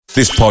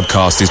This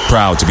podcast is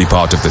proud to be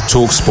part of the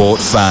TalkSport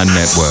Fan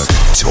Network.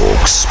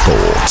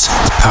 TalkSport.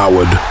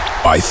 Powered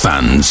by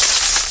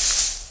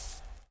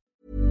fans.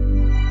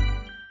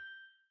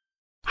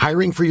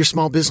 Hiring for your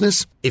small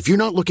business? If you're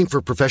not looking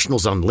for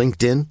professionals on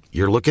LinkedIn,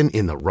 you're looking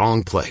in the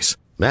wrong place.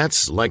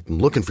 That's like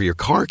looking for your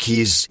car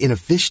keys in a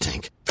fish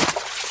tank.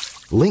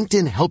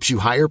 LinkedIn helps you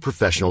hire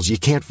professionals you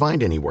can't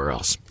find anywhere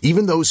else,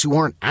 even those who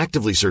aren't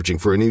actively searching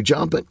for a new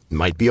job but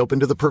might be open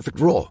to the perfect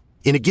role.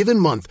 In a given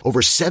month,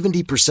 over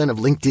 70% of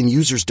LinkedIn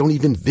users don't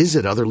even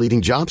visit other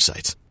leading job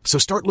sites. So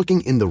start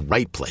looking in the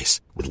right place.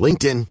 With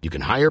LinkedIn, you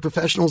can hire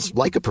professionals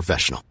like a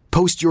professional.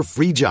 Post your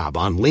free job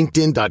on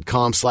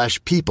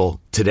linkedin.com/people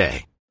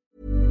today.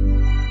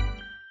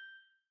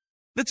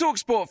 The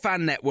TalkSport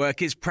Fan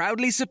Network is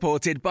proudly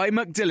supported by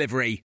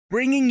McDelivery,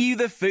 bringing you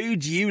the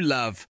food you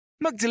love.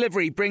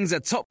 McDelivery brings a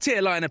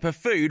top-tier lineup of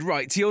food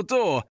right to your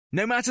door.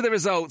 No matter the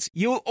result,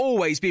 you'll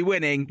always be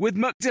winning with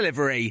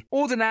McDelivery.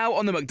 Order now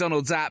on the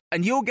McDonald's app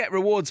and you'll get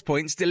rewards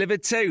points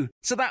delivered too.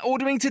 So that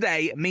ordering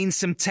today means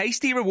some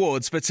tasty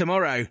rewards for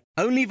tomorrow.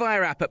 Only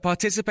via app at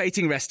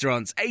participating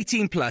restaurants.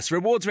 18 plus.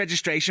 Rewards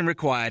registration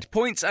required.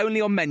 Points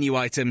only on menu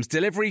items.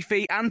 Delivery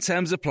fee and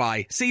terms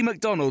apply. See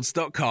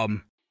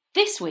mcdonalds.com.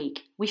 This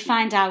week, we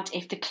find out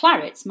if the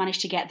Clarets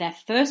managed to get their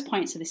first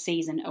points of the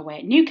season away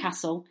at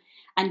Newcastle,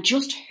 and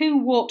just who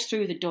walked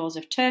through the doors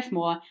of Turf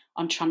Moor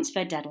on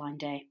transfer deadline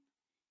day.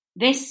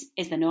 This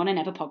is the No Nay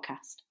Never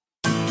podcast.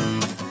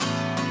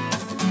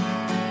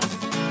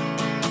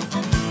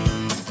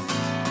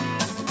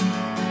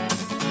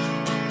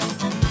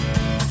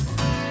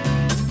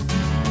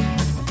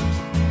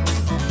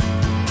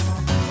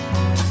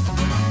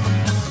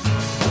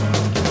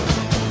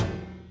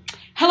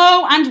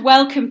 Hello and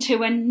welcome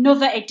to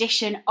another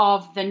edition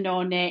of the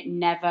No Nay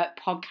Never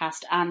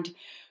podcast. And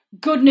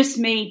goodness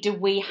me, do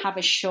we have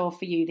a show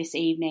for you this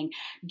evening.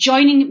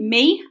 Joining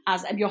me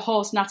as your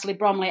host, Natalie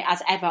Bromley,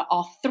 as ever,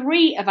 are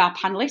three of our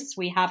panellists.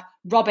 We have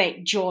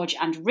Robert, George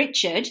and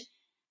Richard.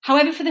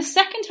 However, for the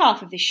second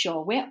half of this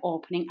show, we're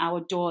opening our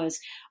doors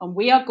and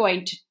we are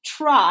going to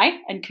try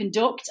and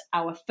conduct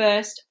our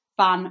first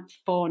fan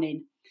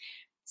phone-in.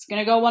 It's going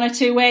to go one or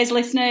two ways,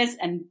 listeners,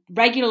 and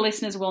regular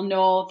listeners will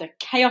know the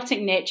chaotic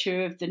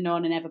nature of the No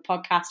Nay Never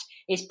podcast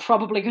is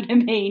probably going to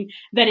mean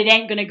that it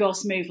ain't going to go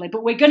smoothly,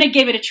 but we're going to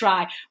give it a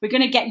try. We're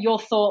going to get your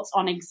thoughts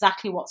on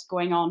exactly what's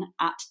going on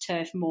at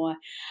Turf Moor.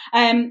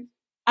 As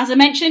I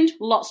mentioned,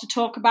 lots to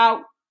talk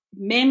about,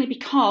 mainly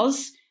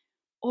because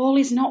all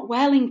is not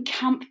well in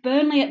Camp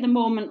Burnley at the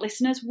moment,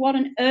 listeners. What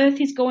on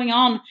earth is going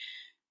on?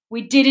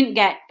 We didn't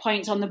get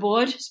points on the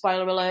board,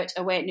 spoiler alert,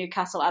 away at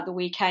Newcastle at the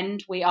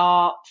weekend. We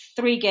are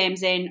 3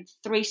 games in,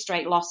 3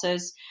 straight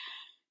losses,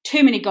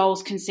 too many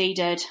goals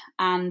conceded,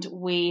 and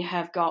we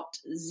have got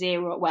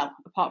 0, well,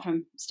 apart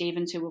from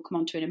Stevens, who we'll come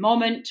on to in a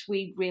moment,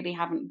 we really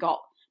haven't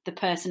got the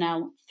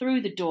personnel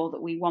through the door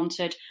that we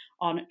wanted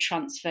on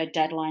transfer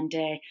deadline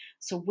day.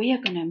 So we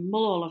are going to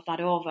mull all of that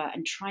over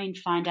and try and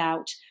find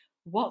out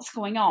what's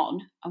going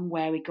on and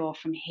where we go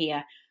from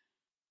here.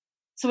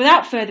 So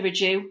without further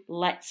ado,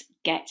 let's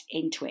get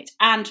into it.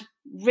 And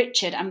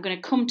Richard, I'm going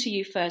to come to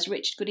you first.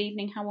 Richard, good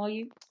evening. How are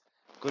you?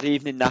 Good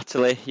evening,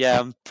 Natalie.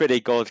 Yeah, I'm pretty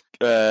good.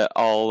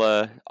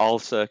 All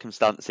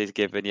circumstances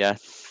given. Yeah.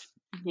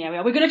 Yeah, we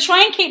are. We're going to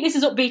try and keep this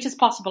as upbeat as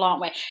possible,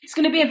 aren't we? It's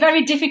going to be a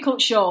very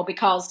difficult show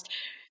because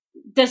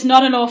there's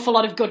not an awful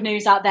lot of good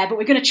news out there, but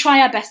we're going to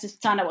try our best to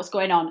find out what's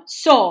going on.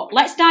 So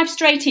let's dive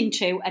straight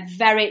into a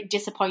very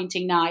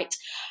disappointing night.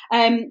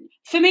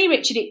 For me,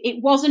 Richard,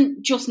 it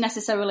wasn't just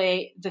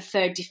necessarily the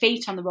third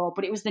defeat on the road,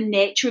 but it was the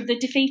nature of the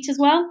defeat as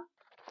well.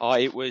 Oh,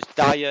 it was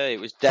dire, it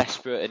was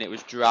desperate, and it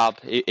was drab.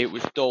 It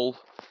was dull.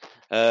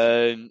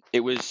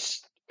 It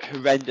was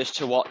horrendous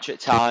to watch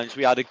at times.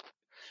 We had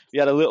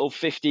a little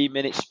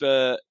 15-minute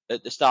spurt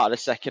at the start of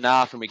the second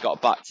half, and we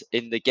got back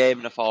in the game,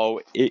 and I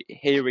thought,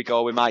 here we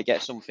go, we might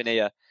get something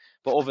here.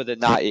 But other than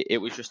that, it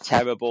was just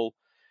terrible.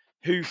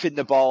 Hoofing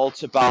the ball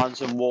to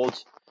Barnes and Wood,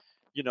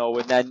 you know,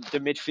 and then the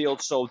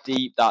midfield so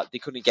deep that they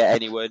couldn't get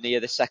anywhere near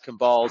the second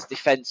balls.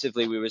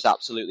 Defensively, we was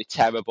absolutely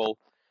terrible.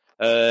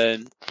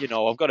 You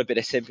know, I've got a bit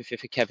of sympathy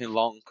for Kevin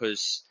Long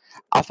because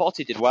I thought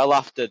he did well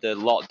after the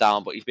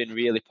lockdown, but he's been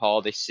really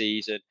poor this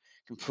season.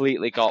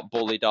 Completely got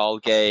bullied all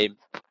game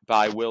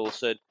by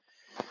Wilson.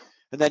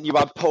 And then you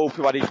had Pope,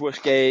 who had his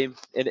worst game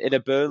in a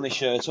Burnley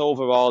shirt.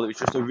 Overall, it was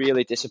just a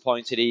really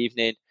disappointing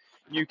evening.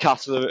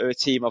 Newcastle are a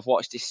team I've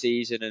watched this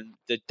season, and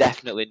they're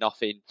definitely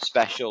nothing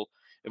special.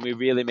 And we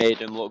really made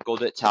them look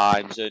good at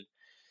times. And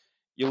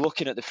you're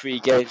looking at the 3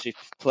 games we've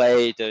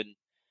played, and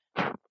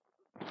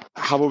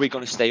how are we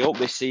going to stay up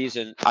this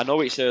season? I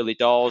know it's early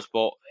doors,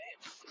 but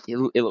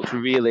it looks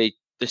really,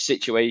 the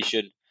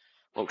situation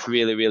looks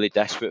really, really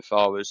desperate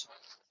for us.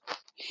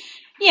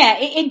 Yeah,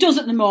 it does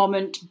at the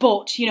moment,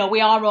 but, you know,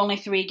 we are only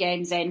 3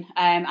 games in.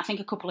 I think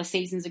a couple of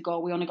seasons ago,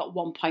 we only got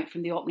 1 point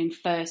from the opening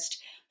first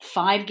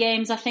 5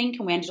 games, I think,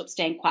 and we ended up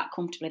staying quite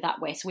comfortably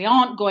that way. So we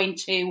aren't going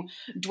to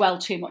dwell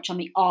too much on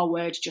the R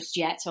word just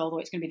yet, although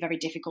it's going to be very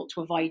difficult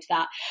to avoid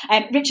that.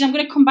 Richard, I'm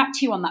going to come back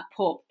to you on that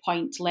Pope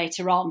point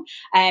later on.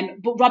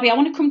 But Robbie, I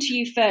want to come to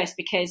you first,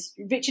 because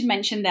Richard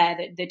mentioned there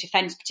that the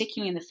defence,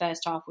 particularly in the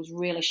first half, was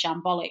really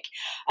shambolic.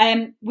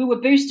 We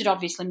were boosted,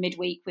 obviously,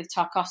 midweek with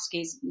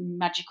Tarkowski's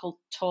magical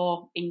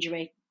toe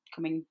injury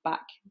coming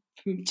back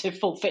to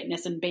full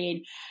fitness and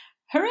being,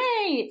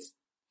 hooray,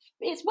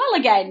 it's well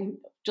again,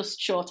 just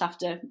short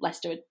after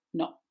Leicester had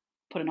not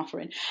put an offer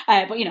in.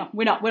 But,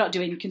 we're not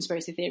doing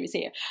conspiracy theories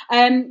here.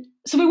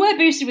 So we were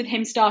boosted with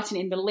him starting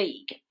in the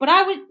league. But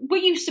were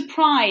you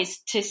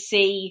surprised to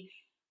see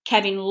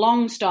Kevin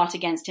Long start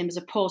against him as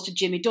opposed to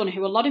Jimmy Dunne,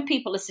 who a lot of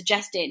people are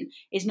suggesting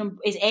is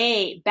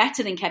A,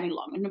 better than Kevin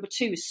Long, and number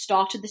 2, has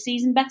started the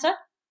season better?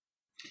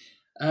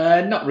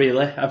 Not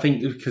really. I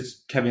think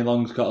because Kevin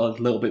Long's got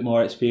a little bit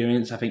more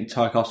experience. I think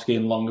Tarkowski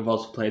and Long have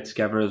also played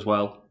together as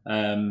well.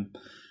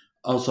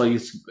 Also, I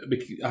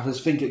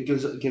just think it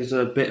gives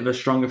a bit of a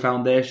stronger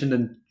foundation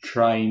than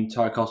trying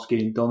Tarkowski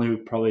and Dunne, who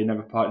probably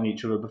never partnered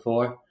each other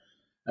before.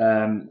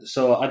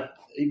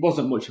 It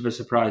wasn't much of a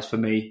surprise for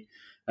me.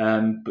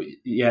 But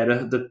yeah,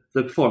 the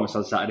performance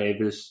on Saturday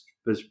was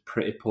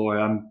pretty poor.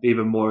 I'm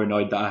even more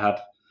annoyed that I had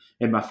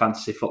in my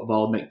fantasy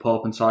football Nick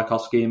Pope and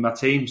Tarkowski in my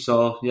team.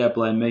 So yeah,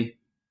 blame me.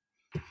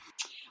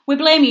 We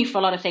blame you for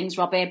a lot of things,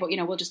 Robbie, but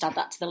we'll just add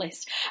that to the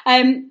list.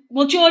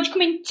 Well, George,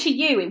 coming to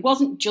you, it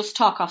wasn't just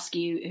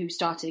Tarkowski who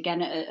started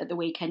again at the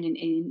weekend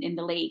in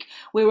the league.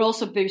 We were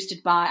also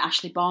boosted by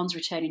Ashley Barnes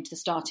returning to the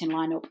starting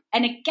lineup.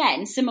 And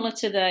again, similar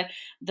to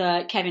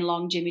the Kevin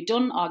Long, Jimmy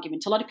Dunne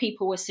argument, a lot of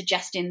people were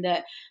suggesting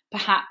that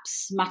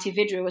perhaps Matty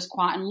Vydra was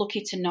quite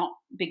unlucky to not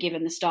be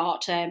given the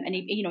start. And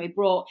he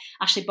brought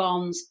Ashley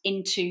Barnes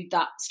into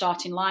that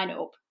starting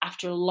lineup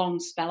after a long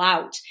spell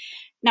out.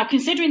 Now,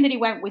 considering that he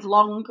went with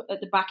Long at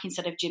the back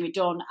instead of Jimmy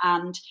Dunne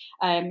and,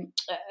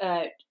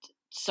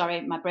 sorry,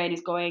 my brain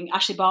is going,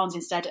 Ashley Barnes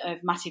instead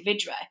of Matty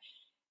Vydra,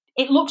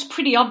 it looks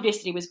pretty obvious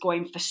that he was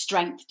going for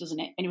strength, doesn't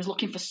it? And he was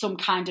looking for some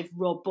kind of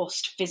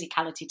robust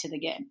physicality to the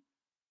game.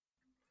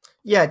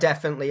 Yeah,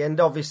 definitely. And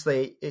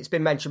obviously, it's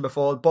been mentioned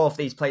before, both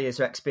these players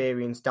are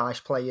experienced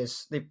Dyche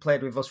players. They've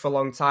played with us for a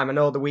long time. I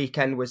know the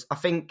weekend was, I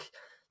think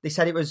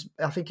it was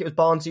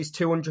Barnes'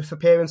 200th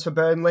appearance for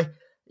Burnley.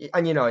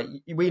 And,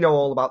 we know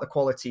all about the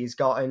quality he's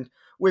got. And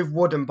with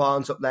Wood and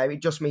Barnes up there, it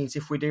just means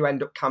if we do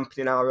end up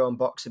camping in our own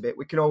box a bit,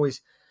 we can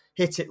always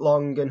hit it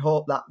long and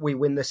hope that we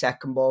win the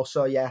second ball.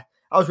 So, yeah,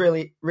 I was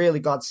really, really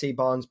glad to see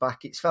Barnes back.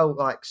 It's felt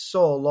like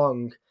so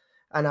long.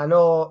 And I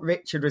know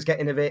Richard was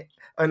getting a bit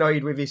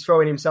annoyed with his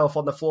throwing himself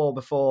on the floor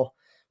before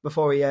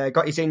he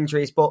got his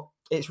injuries. But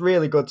it's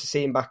really good to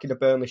see him back in the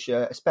Burnley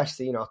shirt,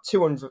 especially,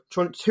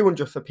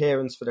 200th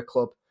appearance for the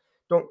club.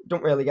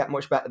 Don't really get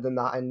much better than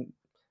that. And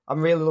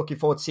I'm really looking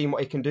forward to seeing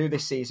what he can do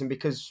this season,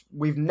 because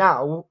we've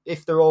now,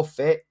 if they're all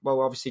fit,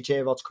 well, obviously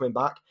J-Rod's coming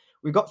back,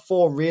 we've got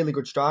 4 really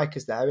good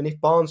strikers there, and if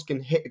Barnes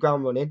can hit the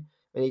ground running,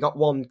 and he got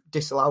one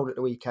disallowed at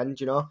the weekend,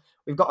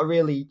 we've got a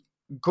really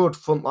good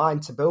front line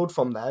to build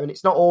from there, and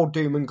it's not all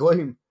doom and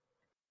gloom.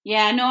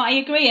 Yeah, no, I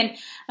agree. And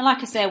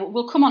like I say,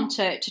 we'll come on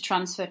to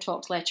transfer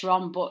talks later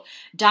on, but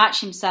Dyche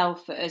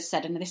himself has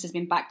said, and this has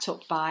been backed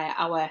up by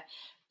our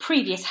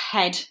previous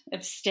head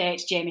of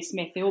state, Jamie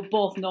Smith, they all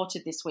both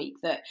noted this week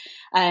that,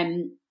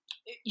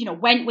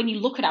 when you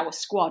look at our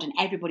squad and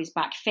everybody's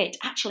back fit,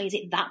 actually, is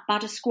it that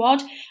bad a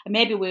squad? And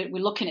maybe we're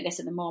looking at this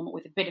at the moment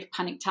with a bit of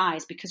panicked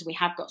eyes because we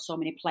have got so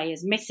many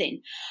players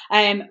missing.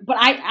 But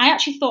I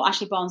actually thought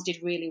Ashley Barnes did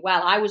really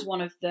well. I was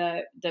one of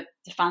the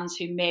fans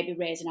who maybe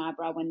raised an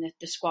eyebrow when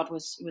the squad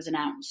was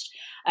announced,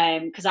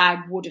 because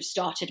I would have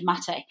started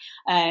Matty,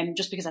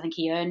 just because I think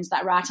he earns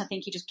that right. I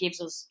think he just gives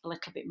us a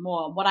little bit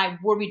more. What I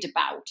worried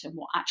about, and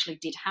what actually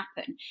did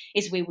happen,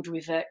 is we would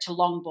revert to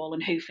long ball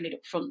and hoofing it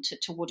up front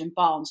to Wood and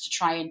Barnes to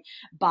try and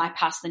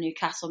bypass the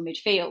Newcastle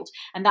midfield.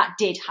 And that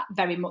did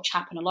very much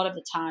happen a lot of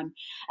the time.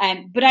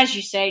 But as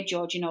you say,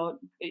 George,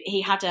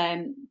 he had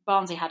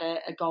Barnsley had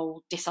a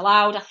goal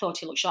disallowed. I thought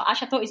he looked short.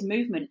 Actually, I thought his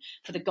movement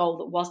for the goal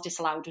that was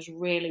disallowed was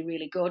really,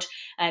 really good.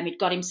 He'd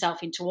got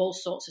himself into all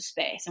sorts of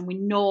space, and we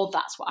know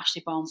that's what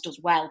Ashley Barnes does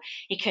well.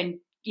 He can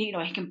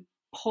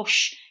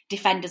push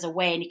defenders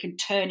away, and he can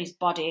turn his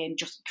body and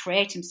just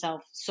create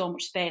himself so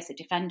much space that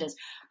defenders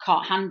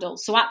can't handle.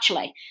 So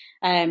actually,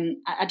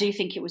 I do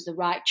think it was the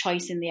right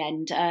choice in the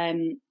end.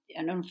 And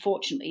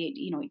unfortunately,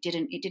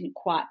 it didn't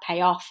quite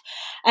pay off.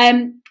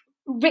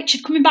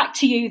 Richard, coming back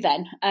to you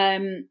then,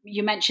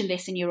 you mentioned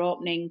this in your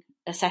opening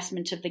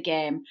assessment of the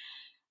game.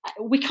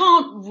 We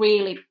can't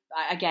really,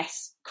 I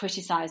guess,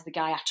 criticise the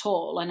guy at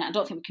all, and I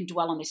don't think we can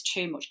dwell on this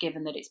too much,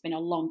 given that it's been a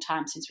long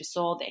time since we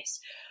saw this.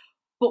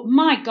 But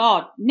my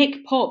God,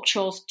 Nick Pope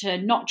chose to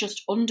not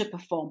just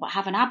underperform, but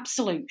have an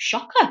absolute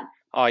shocker.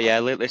 Oh yeah,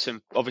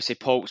 listen, obviously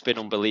Pope's been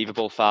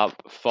unbelievable for us.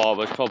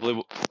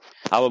 Probably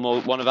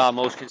one of our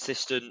most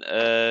consistent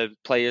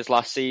players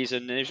last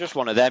season. And it was just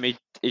one of them. He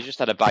just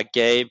had a bad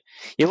game.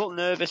 He looked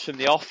nervous from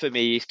the off for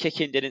me. His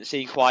kicking didn't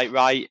seem quite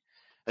right.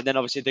 And then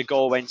obviously the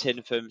goal went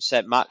in from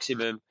St.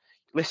 Maximum.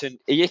 listen,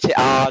 he hit it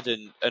hard,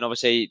 and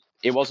obviously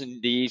it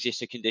wasn't the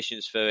easiest of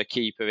conditions for a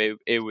keeper.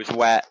 It was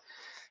wet.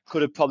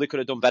 Probably could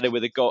have done better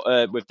with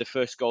the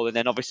first goal, and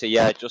then obviously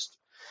just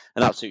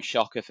an absolute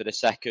shocker for the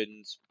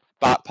second.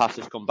 Back pass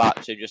has come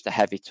back to just a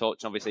heavy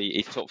touch. Obviously,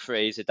 he took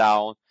Fraser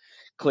down,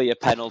 clear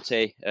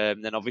penalty.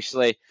 Then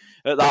obviously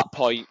at that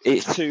point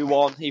it's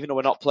 2-1. Even though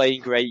we're not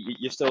playing great,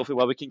 you still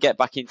feel we can get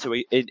back into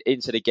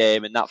the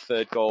game. And that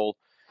third goal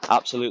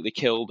absolutely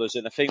killed us.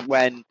 And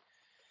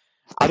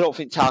I don't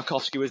think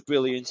Tarkowski was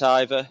brilliant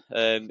either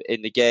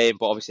in the game,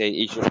 but obviously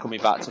he's just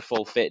coming back to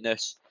full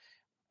fitness.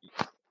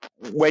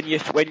 When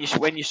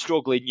you're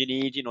struggling, you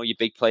need your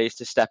big players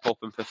to step up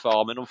and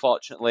perform. And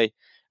unfortunately,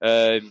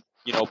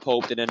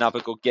 Pope didn't have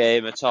a good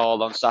game at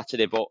all on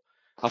Saturday. But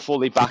I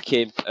fully back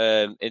him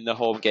in the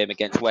home game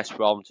against West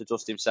Brom to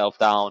dust himself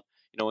down,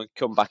 and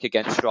come back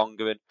again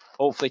stronger. And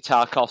hopefully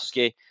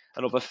Tarkowski,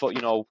 another foot,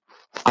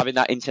 having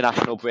that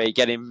international break,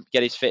 get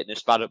his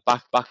fitness back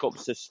up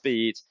to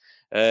speed.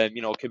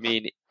 Can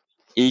mean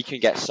he can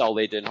get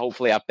solid and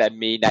hopefully have Ben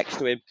Mee next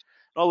to him.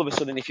 And all of a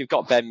sudden, if you've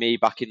got Ben Mee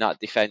back in that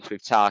defence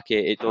with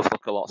Tarky, it does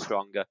look a lot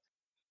stronger.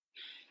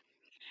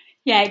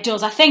 Yeah, it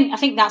does. I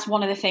think that's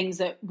one of the things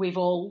that we've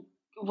all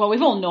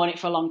known it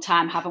for a long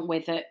time, haven't we?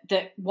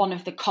 That one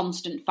of the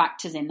constant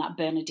factors in that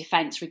Burnley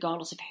defence,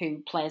 regardless of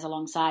who plays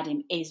alongside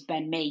him, is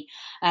Ben Mee.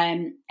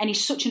 And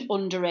he's such an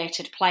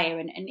underrated player,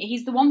 and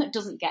he's the one that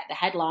doesn't get the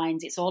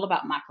headlines. It's all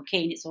about Michael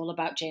Keane. It's all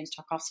about James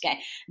Tarkowski.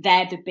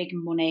 They're the big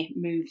money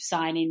move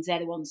signings. They're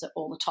the ones that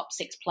all the top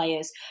 6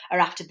 players are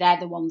after. They're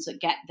the ones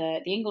that get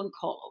the England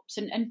call-ups.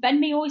 And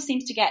Ben Mee always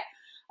seems to get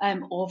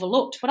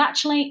overlooked. But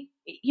actually,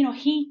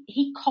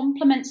 he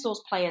complements those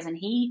players, and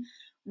he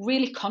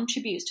really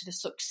contributes to the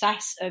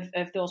success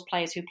of those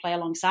players who play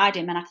alongside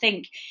him. And I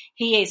think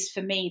he is,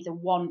 for me, the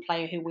one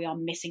player who we are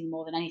missing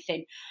more than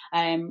anything.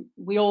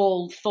 We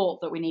all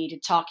thought that we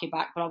needed Tarky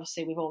back, but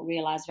obviously we've all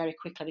realised very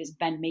quickly that it's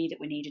Ben Mee that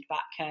we needed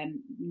back,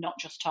 not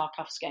just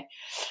Tarkowski.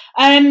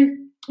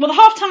 Well,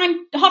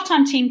 the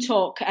halftime team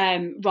talk,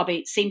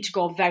 Robbie, seemed to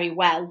go very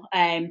well.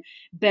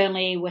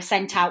 Burnley were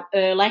sent out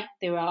early.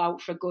 They were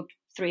out for a good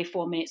 3 or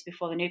 4 minutes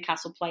before the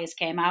Newcastle players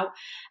came out,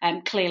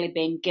 clearly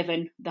being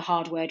given the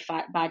hard word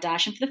by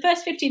Daesh. And for the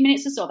first 15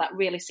 minutes or so, that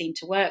really seemed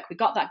to work. We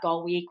got that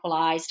goal, we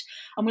equalised,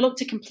 and we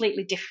looked a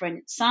completely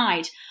different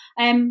side.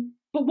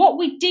 But what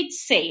we did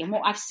see, and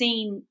what I've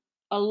seen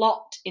a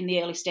lot in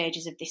the early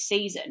stages of this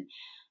season,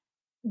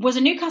 was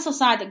a Newcastle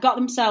side that got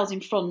themselves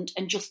in front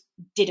and just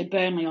did a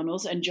Burnley on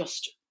us and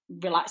just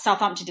relaxed.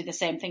 Southampton did the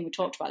same thing. We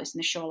talked about this in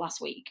the show last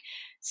week.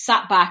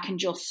 Sat back and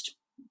just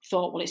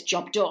thought, well, it's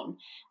job done.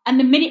 And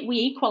the minute we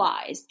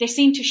equalised, they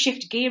seemed to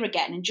shift gear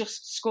again and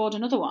just scored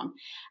another one.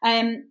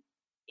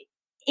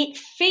 It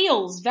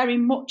feels very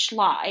much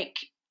like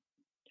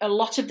a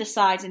lot of the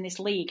sides in this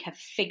league have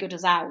figured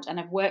us out and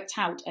have worked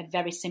out a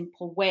very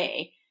simple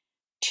way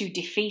to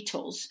defeat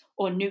us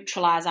or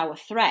neutralise our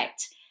threat.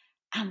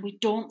 And we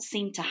don't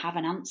seem to have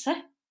an answer.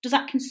 Does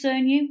that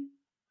concern you?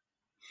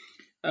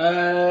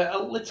 A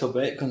little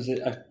bit, because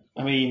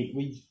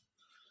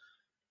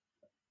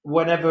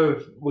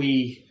whenever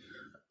we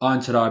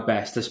aren't at our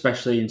best,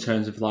 especially in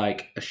terms of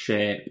like a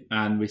shape,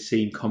 and we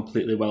seem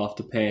completely well off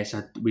the pace,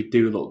 we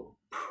do look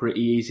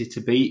pretty easy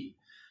to beat,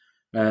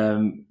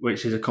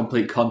 which is a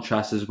complete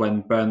contrast as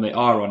when Burnley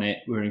are on it,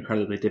 we're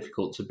incredibly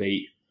difficult to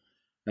beat.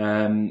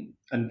 And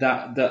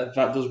that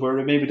does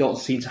worry me. We don't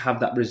seem to have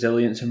that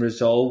resilience and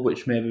resolve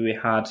which maybe we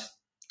had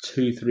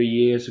 2-3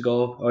 years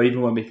ago, or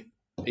even when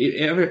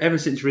ever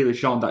since really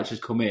Sean Dyche has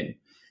come in,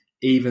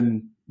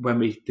 even when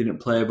we didn't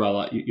play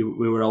well,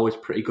 we were always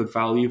pretty good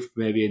value for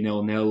maybe a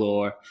 0-0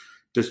 or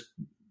just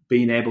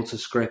being able to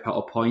scrape out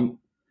a point.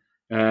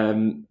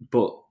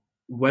 But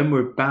when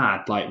we're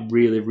bad, like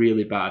really,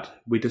 really bad,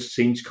 we just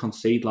seem to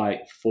concede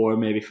like 4,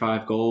 maybe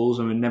 5 goals,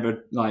 and we're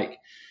never like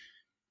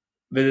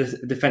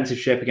the defensive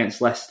shape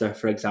against Leicester,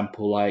 for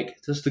example. Like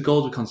just the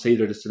goals we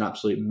conceded are just an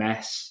absolute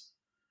mess,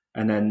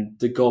 and then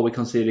the goal we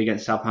conceded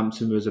against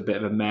Southampton was a bit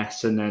of a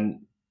mess, and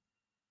then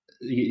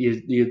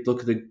you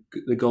look at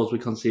the goals we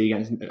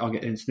conceded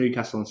against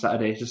Newcastle on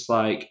Saturday. It's just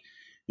like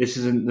this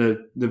isn't I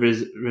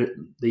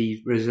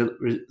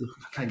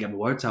can't get my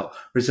words out.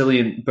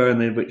 Resilient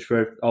Burnley, which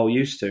we're all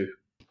used to.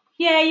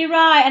 Yeah, you're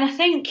right, and I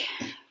think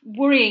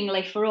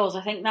worryingly for us,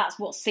 I think that's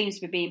what seems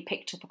to be being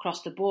picked up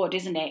across the board,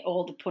 isn't it?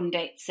 All the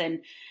pundits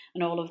and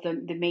all of the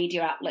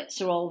media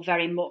outlets are all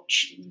very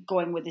much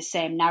going with the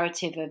same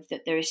narrative of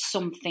that there is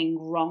something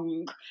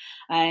wrong,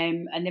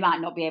 and they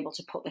might not be able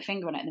to put their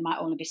finger on it, they might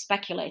only be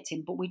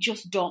speculating, but we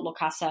just don't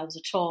look ourselves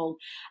at all.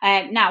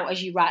 Now,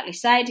 as you rightly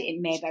said,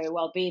 it may very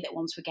well be that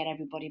once we get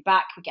everybody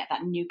back, we get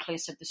that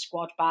nucleus of the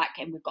squad back,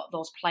 and we've got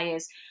those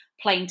players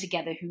playing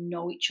together who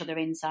know each other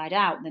inside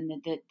out, then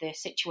the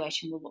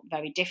situation will look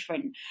very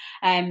different.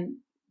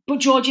 But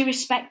George,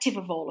 irrespective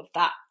of all of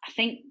that, I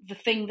think the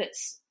thing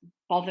that's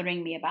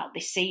bothering me about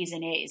this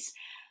season is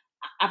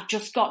I've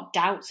just got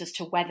doubts as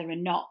to whether or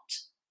not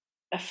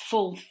a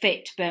full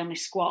fit Burnley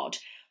squad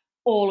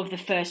all of the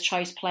first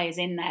choice players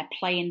in there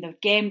playing the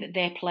game that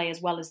they play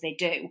as well as they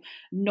do,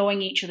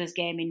 knowing each other's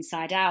game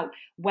inside out,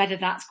 whether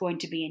that's going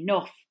to be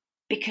enough,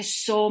 because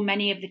so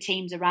many of the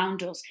teams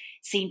around us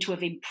seem to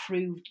have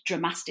improved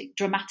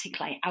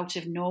dramatically out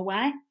of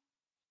nowhere.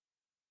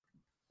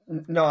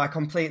 No, I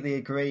completely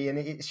agree. And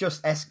it's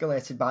just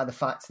escalated by the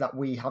fact that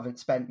we haven't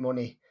spent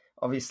money,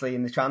 obviously,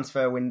 in the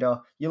transfer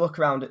window. You look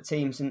around at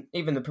teams, and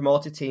even the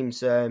promoted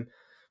teams, Fulham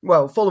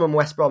and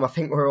West Brom, I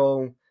think we're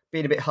all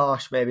being a bit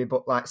harsh maybe,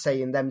 but like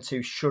saying them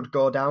two should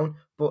go down.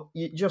 But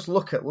you just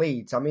look at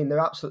Leeds. I mean, they're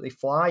absolutely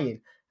flying.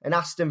 And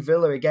Aston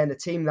Villa, again, a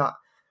team that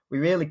we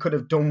really could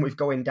have done with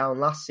going down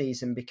last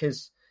season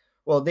because,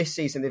 well, this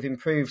season they've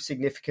improved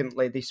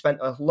significantly. They've spent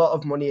a lot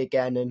of money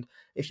again. And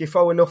if you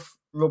throw enough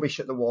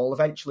rubbish at the wall,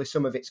 eventually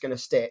some of it's going to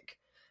stick.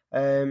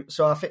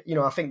 So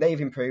I think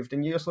they've improved.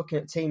 And you're just looking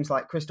at teams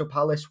like Crystal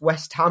Palace,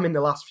 West Ham in the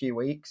last few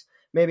weeks.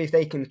 Maybe if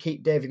they can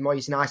keep David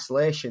Moyes in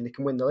isolation, they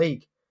can win the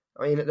league.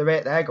 I mean, at the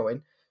rate they're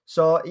going.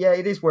 So, yeah,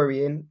 it is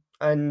worrying,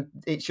 and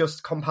it's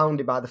just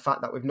compounded by the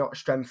fact that we've not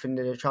strengthened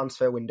in a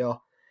transfer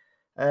window.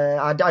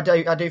 I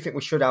do think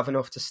we should have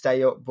enough to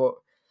stay up, but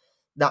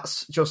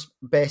that's just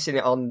basing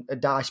it on a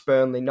Dyche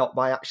Burnley, not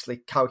by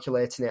actually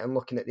calculating it and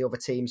looking at the other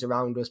teams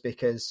around us,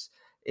 because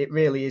it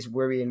really is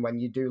worrying when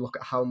you do look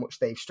at how much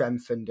they've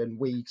strengthened, and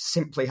we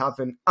simply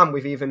haven't, and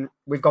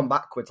we've gone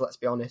backwards, let's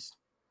be honest.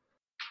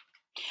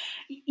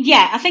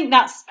 Yeah, I think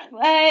that's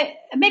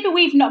maybe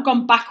we've not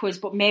gone backwards,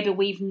 but maybe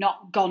we've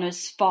not gone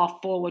as far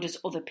forward as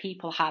other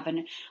people have.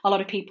 And a lot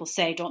of people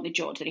say, don't they,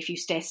 George, that if you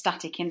stay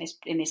static in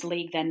this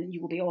league, then you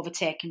will be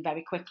overtaken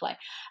very quickly.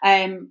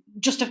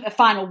 Just a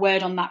final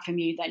word on that from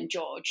you, then,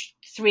 George.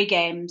 3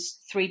 games,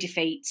 3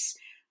 defeats,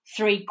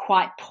 3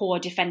 quite poor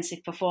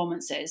defensive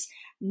performances.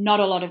 Not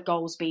a lot of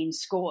goals being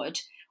scored.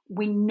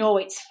 We know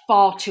it's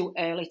far too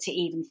early to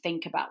even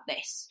think about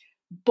this,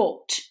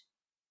 but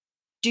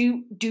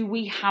do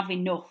we have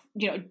enough?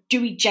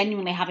 Do we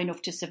genuinely have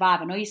enough to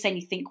survive? I know you're saying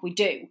you think we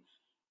do,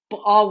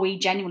 but are we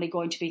genuinely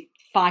going to be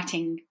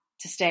fighting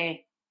to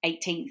stay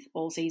 18th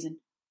all season?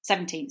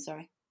 17th,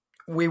 sorry.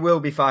 We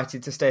will be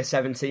fighting to stay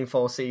 17th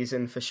all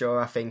season for sure.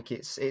 I think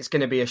it's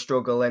going to be a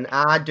struggle, and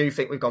I do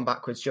think we've gone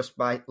backwards just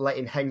by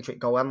letting Hendrick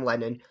go and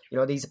Lennon.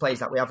 These are players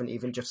that we haven't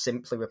even just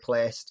simply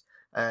replaced.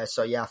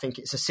 So yeah, I think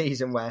it's a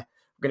season where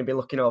we're going to be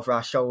looking over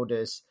our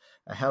shoulders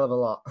a hell of a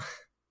lot.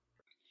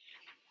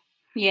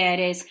 Yeah, it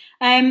is.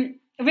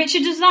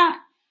 Richard, does that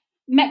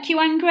make you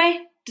angry?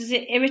 Does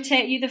it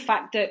irritate you, the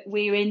fact that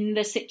we're in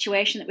the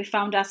situation that we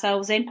found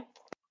ourselves in?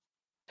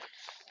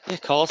 Yeah,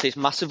 of course, it's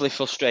massively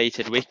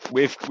frustrated. We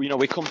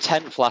come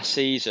 10th last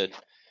season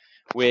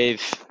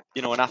with,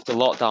 and after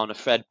lockdown, a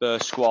threadbare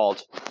squad,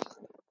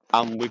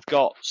 and we've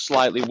got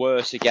slightly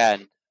worse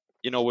again.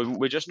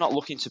 We're just not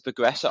looking to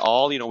progress at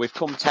all. We've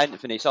come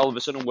 10th, and it's all of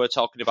a sudden we're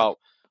talking about,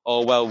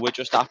 oh, well, we're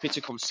just happy to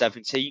come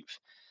 17th.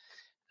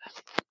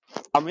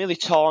 I'm really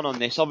torn on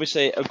this.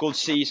 Obviously, a good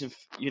season,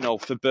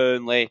 for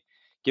Burnley,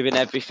 given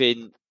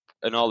everything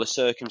and all the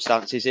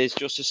circumstances, is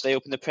just to stay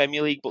up in the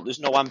Premier League, but there's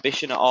no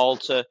ambition at all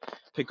to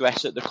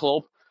progress at the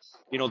club.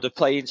 The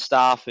playing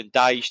staff and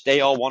Dyche,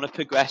 they all want to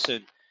progress,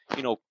 and,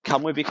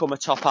 can we become a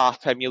top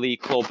half Premier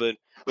League club, and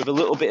with a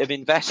little bit of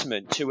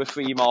investment, 2 or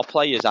 3 more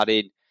players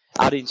adding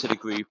to the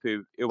group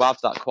who have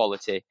that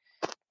quality,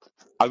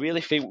 I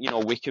really think,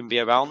 we can be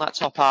around that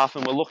top half,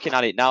 and we're looking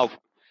at it now.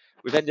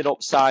 We've ended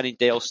up signing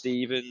Dale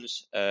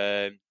Stephens.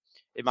 In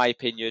my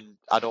opinion,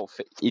 I don't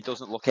think he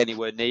doesn't look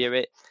anywhere near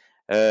it.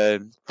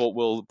 But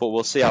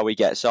we'll see how he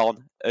gets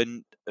on.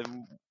 And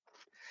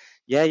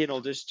yeah,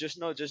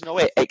 there's no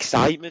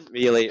excitement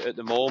really at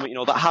the moment.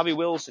 That Harry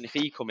Wilson, if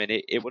he come in,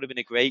 it would have been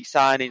a great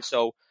signing.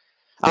 So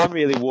I'm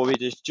really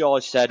worried, as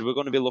George said, we're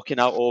going to be looking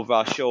out over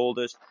our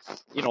shoulders.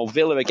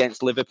 Villa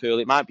against Liverpool,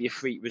 it might be a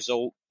freak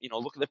result.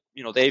 Look at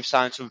they've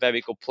signed some very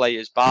good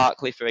players.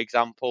 Barkley, for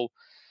example.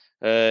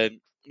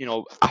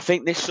 I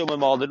think this summer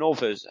more than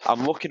others,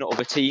 I'm looking at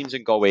other teams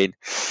and going,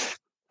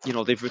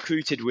 they've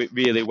recruited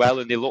really well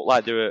and they look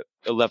like they're at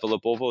a level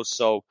above us.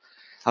 So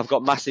I've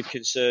got massive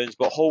concerns,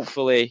 but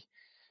hopefully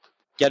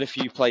get a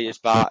few players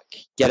back,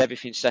 get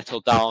everything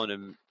settled down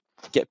and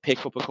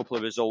pick up a couple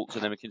of results,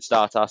 and then we can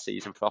start our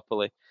season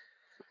properly.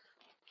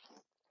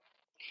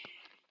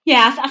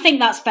 Yeah, I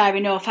think that's fair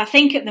enough. I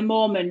think at the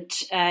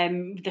moment,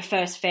 the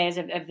first phase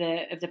of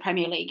the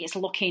Premier League, it's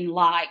looking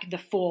like the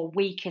 4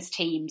 weakest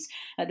teams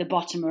at the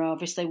bottom are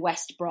obviously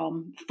West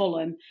Brom,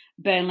 Fulham,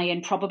 Burnley,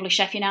 and probably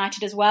Sheffield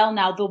United as well.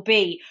 Now, there'll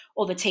be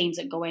other teams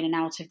that go in and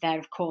out of there,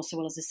 of course, as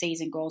well as the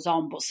season goes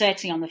on. But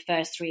certainly on the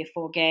first 3 or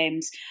 4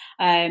 games,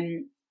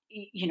 we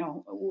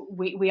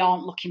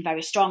aren't looking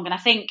very strong. And I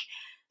think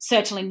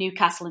certainly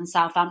Newcastle and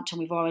Southampton,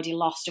 we've already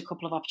lost a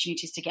couple of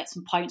opportunities to get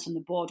some points on the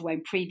board, where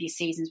in previous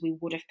seasons we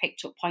would have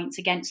picked up points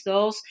against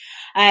those.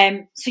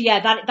 So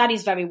yeah, that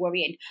is very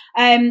worrying.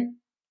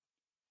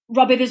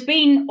 Robbie, there's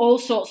been all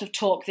sorts of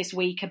talk this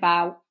week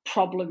about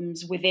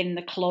problems within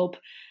the club.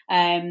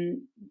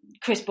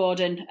 Chris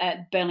Bowden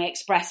at Burnley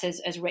Express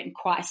has written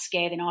quite a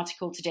scathing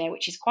article today,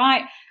 which is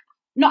quite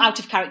not out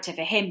of character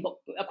for him, but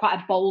quite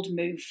a bold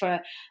move for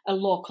a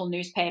local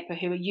newspaper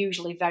who are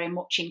usually very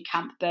much in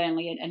Camp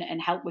Burnley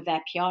and help with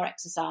their PR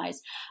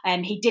exercise.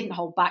 He didn't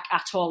hold back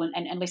at all.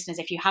 And listeners,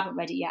 if you haven't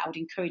read it yet, I would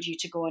encourage you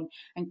to go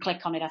and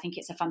click on it. I think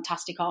it's a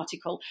fantastic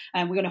article.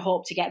 We're going to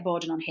hope to get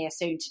Bowden on here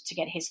soon to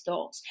get his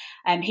thoughts.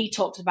 He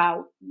talked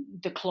about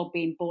the club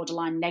being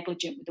borderline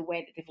negligent with the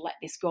way that they've let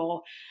this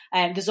go.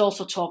 There's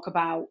also talk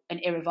about an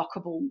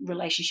irrevocable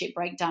relationship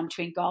breakdown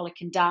between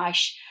Garlick and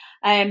Dyche.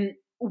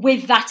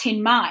 With that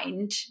in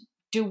mind,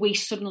 do we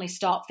suddenly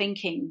start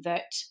thinking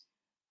that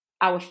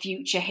our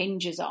future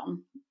hinges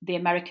on the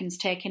Americans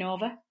taking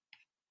over?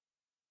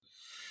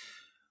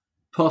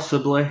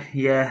 Possibly,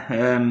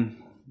 yeah.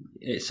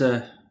 It's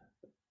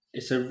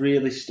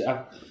really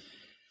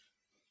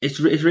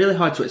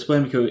hard to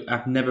explain because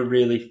I've never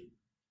really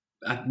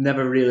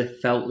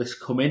felt this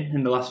coming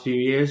in the last few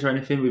years or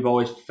anything. We've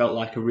always felt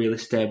like a really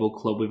stable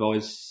club. We've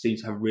always seemed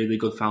to have really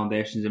good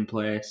foundations in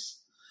place.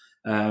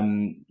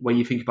 When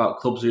you think about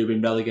clubs who have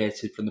been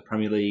relegated from the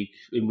Premier League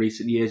in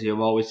recent years, you have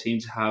always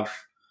seemed to have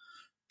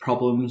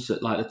problems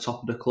at like the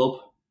top of the club,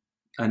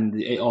 and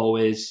it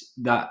always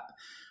that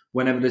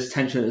whenever there's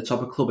tension at the top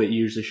of the club, it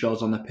usually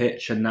shows on the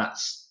pitch, and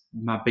that's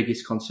my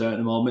biggest concern at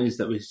the moment is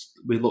that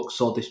we look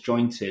so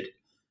disjointed.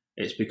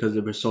 It's because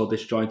they were so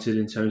disjointed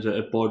in terms of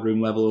a boardroom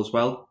level as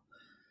well.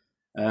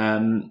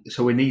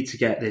 So we need to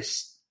get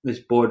this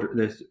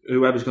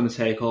whoever's going to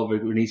take over,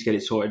 we need to get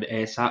it sorted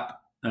ASAP.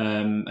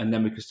 And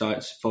then we can start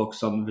to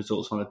focus on the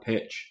results on the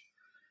pitch.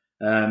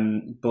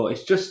 But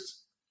it's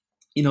just,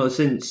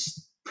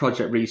 since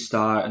Project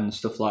Restart and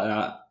stuff like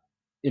that,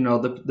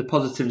 the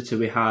positivity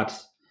we had,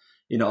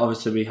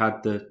 obviously we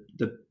had the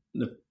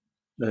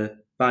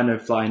banner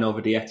flying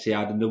over the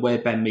Etihad and the way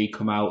Ben Mee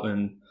come out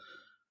and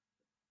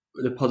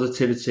the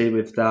positivity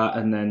with that,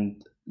 and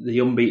then the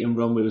unbeaten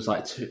run, we was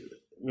like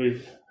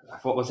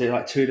what was it,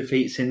 like 2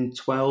 defeats in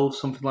 12,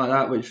 something like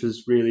that, which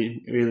was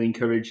really, really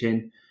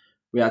encouraging.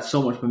 We had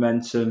so much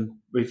momentum.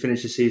 We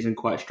finished the season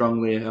quite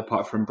strongly,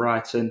 apart from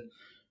Brighton.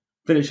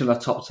 Finishing in the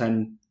top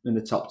 10,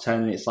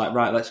 and it's like,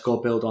 right, let's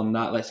go build on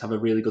that. Let's have a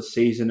really good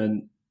season.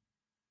 And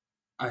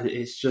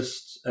it's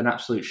just an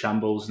absolute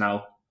shambles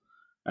now.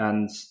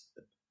 And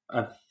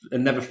I've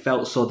never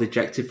felt so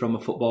dejected from a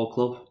football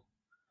club.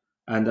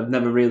 And I've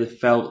never really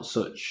felt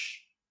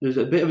such... There's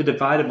a bit of a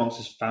divide amongst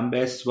this fan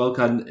base as well.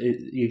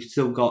 You've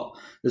still got...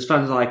 There's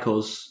fans like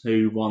us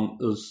who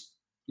want us,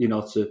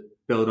 to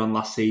build on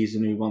last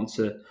season, who want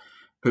to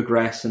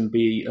progress and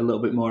be a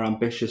little bit more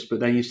ambitious, but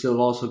then you've still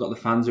also got the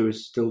fans who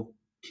still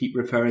keep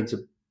referring to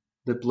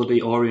the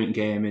bloody Orient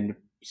game in the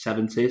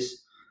 70s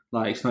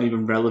like it's not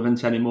even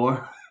relevant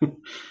anymore.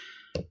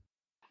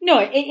 No,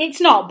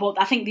 it's not,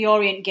 but I think the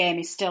Orient game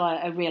is still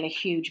a really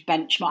huge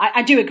benchmark.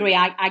 I do agree.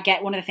 I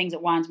get one of the things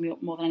that winds me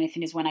up more than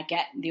anything is when I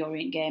get the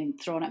Orient game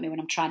thrown at me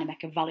when I'm trying to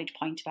make a valid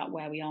point about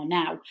where we are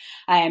now.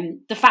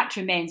 The fact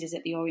remains is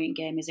that the Orient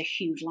game is a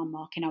huge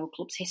landmark in our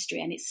club's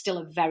history, and it's still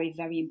a very,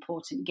 very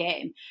important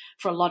game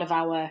for a lot of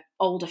our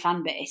older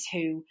fan base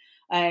who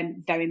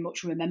very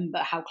much remember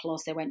how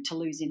close they went to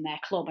losing their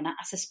club. And I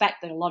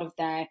suspect that a lot of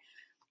their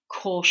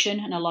caution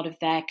and a lot of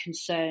their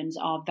concerns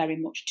are very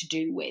much to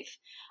do with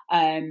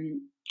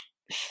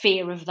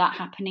fear of that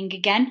happening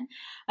again.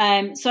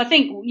 So I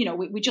think,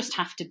 we just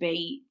have to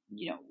be,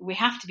 we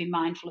have to be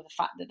mindful of the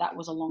fact that that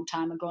was a long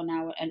time ago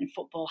now and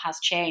football has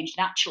changed.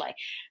 And actually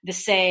the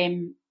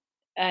same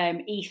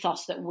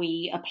ethos that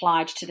we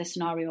applied to the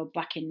scenario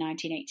back in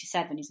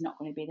 1987 is not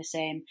going to be the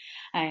same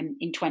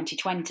in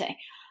 2020.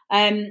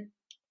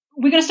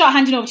 We're going to start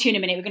handing over to you in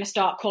a minute. We're going to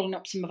start calling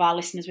up some of our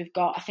listeners. We've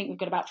got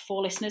about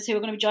 4 listeners who are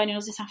going to be joining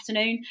us this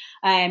afternoon,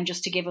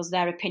 just to give us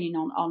their opinion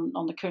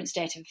on the current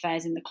state of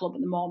affairs in the club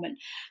at the moment.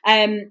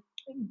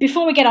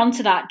 Before we get on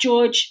to that,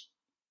 George,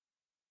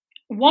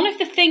 one of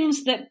the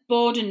things that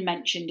Bowden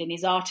mentioned in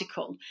his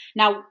article,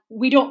 now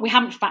we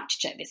haven't fact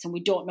checked this and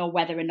we don't know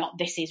whether or not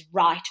this is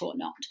right or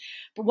not,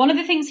 but one of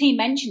the things he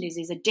mentioned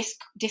is a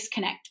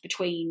disconnect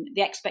between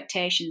the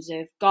expectations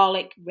of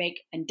Garlick, Rigg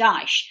and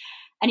Dyche.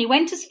 And he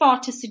went as far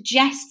to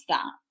suggest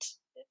that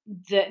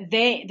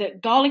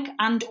Garlick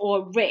and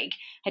or Rigg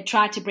had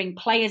tried to bring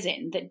players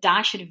in that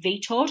Dyche had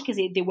vetoed because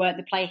they weren't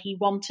the player he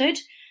wanted.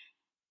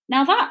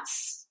 Now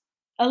that's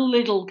a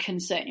little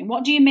concerning.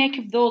 What do you make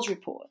of those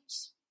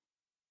reports?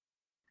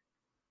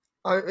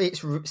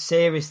 It's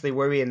seriously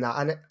worrying that,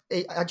 and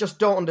I just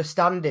don't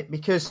understand it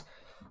because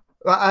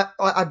I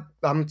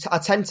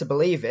tend to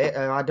believe it,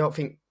 and I don't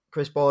think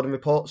Chris Bowden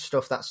reports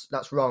stuff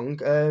that's wrong,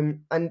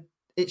 and.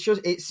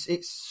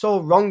 It's so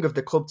wrong of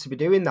the club to be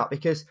doing that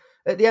because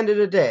at the end of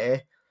the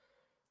day,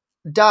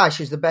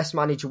 Dyche is the best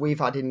manager we've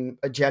had in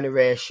a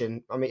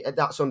generation. I mean,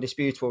 that's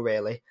undisputable,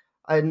 really.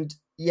 And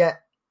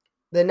yet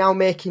they're now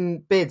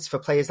making bids for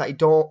players that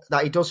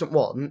he doesn't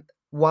want,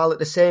 while at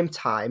the same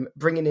time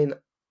bringing in,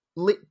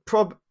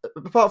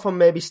 apart from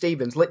maybe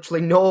Stevens,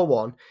 literally no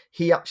one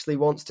he actually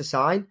wants to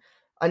sign.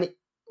 And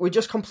we're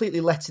just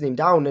completely letting him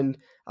down. And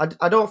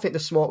I don't think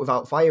there's smoke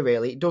without fire,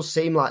 really. It does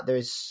seem like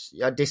there's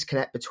a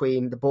disconnect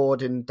between the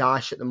board and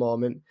Dyche at the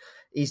moment.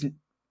 He's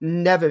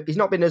he's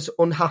not been as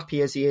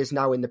unhappy as he is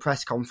now in the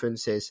press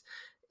conferences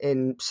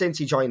since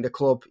he joined the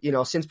club,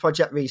 since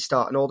Project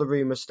Restart and all the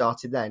rumours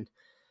started then.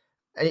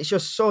 And it's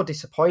just so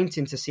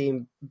disappointing to see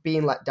him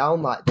being let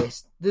down like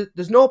this.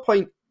 There's no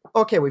point,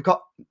 okay, we've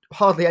got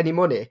hardly any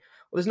money.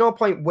 Well, there's no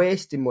point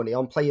wasting money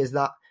on players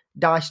that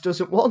Dyche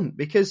doesn't want,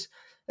 because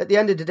at the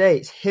end of the day,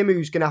 it's him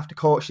who's going to have to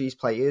coach these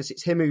players.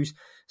 It's him who's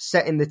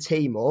setting the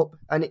team up,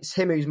 and it's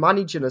him who's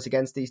managing us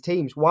against these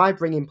teams. Why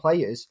bring in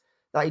players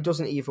that he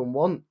doesn't even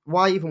want?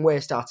 Why even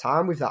waste our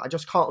time with that? I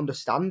just can't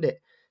understand it.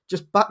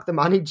 Just back the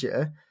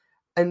manager,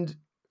 and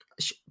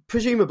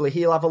presumably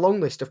he'll have a long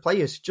list of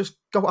players. Just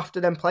go after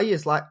them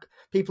players. Like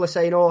people are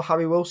saying,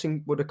 Harry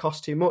Wilson would have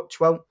cost too much.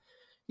 Well,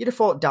 you'd have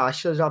thought Dyche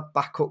should have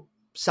backup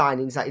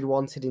signings that he'd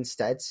wanted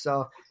instead.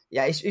 So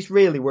yeah, it's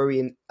really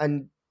worrying.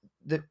 And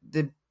the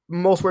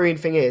most worrying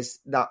thing is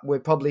that we're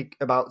probably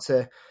about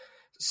to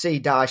see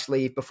Dyche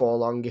leave before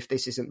long if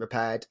this isn't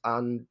repaired.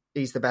 And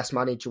he's the best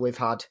manager we've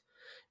had,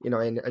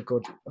 in a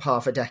good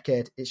half a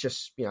decade. It's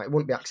just, it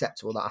wouldn't be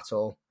acceptable that at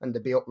all, and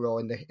there'd be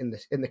uproar in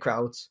the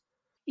crowds.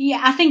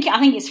 Yeah, I think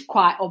it's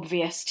quite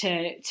obvious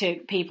to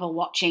people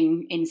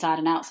watching inside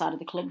and outside of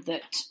the club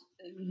that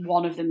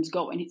one of them's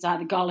going. It's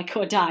either Garlick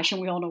or Dyche,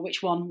 and we all know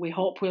which one we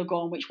hope will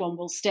go and which one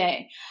will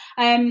stay.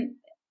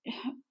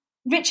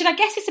 Richard, I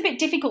guess it's a bit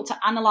difficult to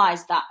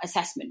analyse that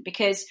assessment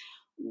because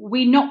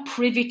we're not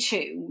privy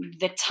to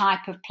the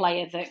type of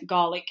player that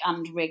Garlick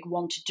and Rigg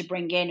wanted to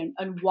bring in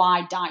and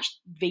why Dyche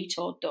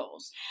vetoed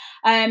those.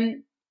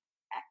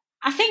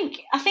 I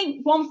think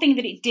one thing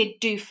that it did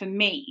do for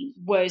me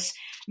was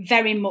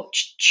very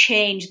much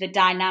change the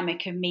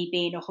dynamic of me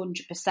being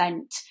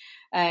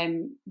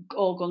 100%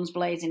 all guns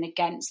blazing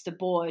against the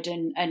board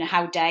and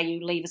how dare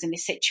you leave us in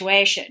this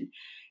situation,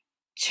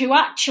 to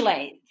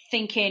actually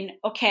thinking,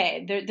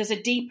 okay, there's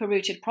a deeper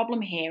rooted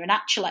problem here, and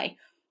actually,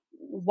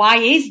 why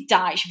is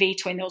Dyche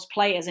vetoing those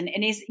players, and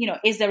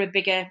is there a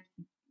bigger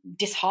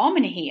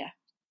disharmony here?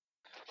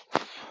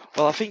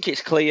 Well, I think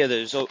it's clear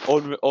there's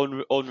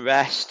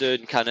unrest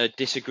and kind of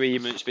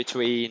disagreements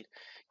between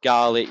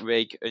Garlick,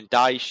 Rigg and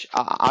Dyche.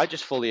 I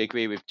just fully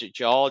agree with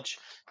George.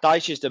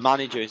 Dyche is the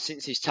manager, and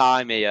since his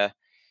time here,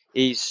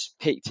 he's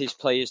picked his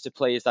players to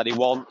players that he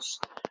wants.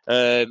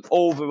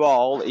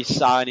 Overall, his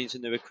signings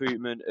and the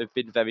recruitment have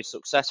been very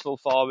successful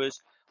for us.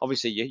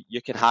 Obviously,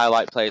 you can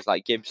highlight players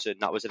like Gibson.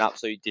 That was an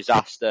absolute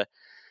disaster.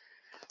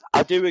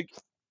 I think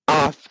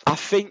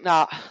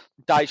that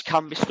Dyche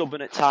can be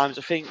stubborn at times.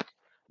 I think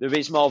there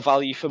is more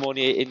value for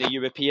money in the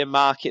European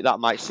market that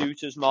might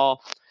suit us more.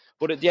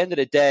 But at the end of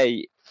the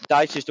day,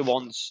 Dyche is the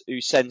one who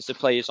sends the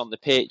players on the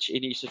pitch. He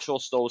needs to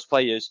trust those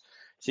players.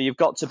 So you've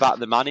got to back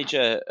the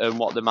manager and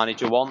what the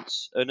manager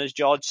wants. And as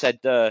George said,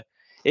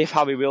 if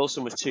Harry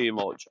Wilson was too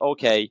much,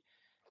 okay,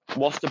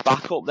 what's the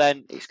backup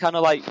then? It's kind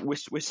of like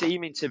we're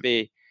seeming to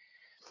be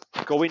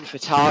going for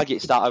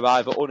targets that are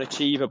either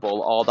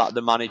unachievable or that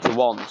the manager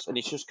wants. And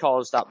it's just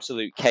caused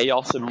absolute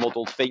chaos and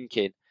muddled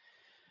thinking.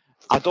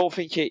 I don't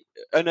think it...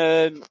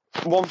 And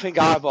one thing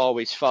I've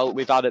always felt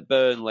we've had at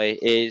Burnley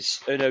is,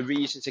 and a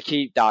reason to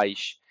keep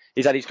Dyche,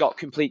 is that he's got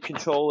complete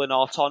control and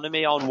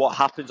autonomy on what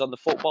happens on the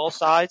football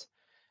side.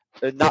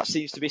 And that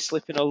seems to be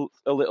slipping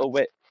a little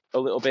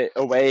bit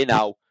away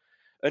now.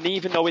 And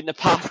even though in the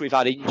past we've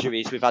had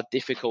injuries, we've had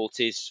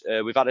difficulties,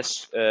 we've had a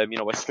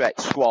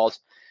stretched squad,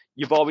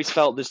 you've always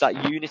felt there's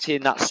that unity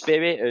and that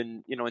spirit,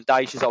 and and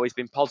Dyche has always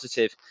been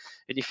positive.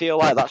 And you feel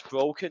like that's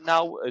broken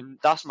now, and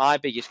that's my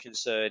biggest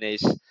concern.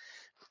 Is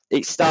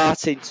it's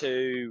starting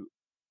to,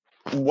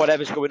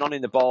 whatever's going on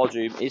in the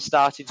boardroom is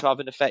starting to have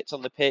an effect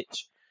on the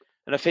pitch.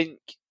 And I think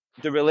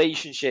the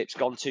relationship's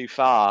gone too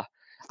far.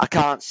 I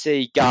can't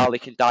see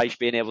Garlick and Dyche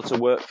being able to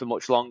work for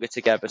much longer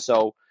together.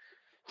 So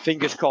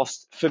fingers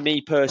crossed for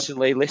me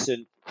personally.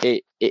 Listen,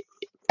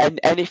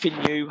 anything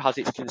new has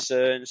its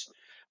concerns,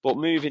 but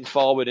moving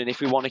forward, and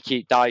if we want to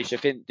keep Dyche, I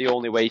think the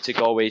only way to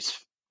go is,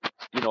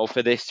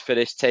 for this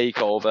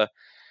takeover,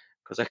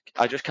 because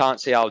I just can't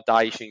see how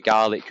Dyche and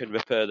Garlick can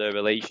repair their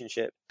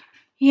relationship.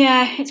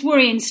 Yeah, it's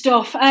worrying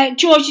stuff.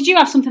 George, did you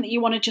have something that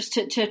you wanted just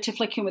to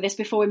flick in with this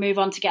before we move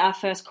on to get our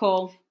first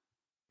call?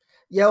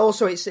 Yeah,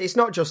 also, it's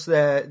not just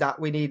that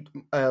we need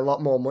a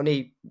lot more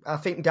money. I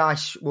think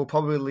Dyche will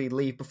probably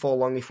leave before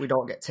long if we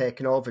don't get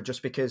taken over,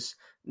 just because,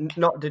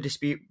 not the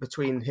dispute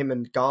between him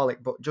and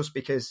Garlick, but just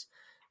because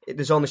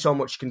there's only so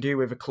much you can do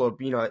with a club.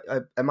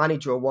 A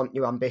manager will want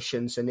new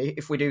ambitions, and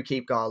if we do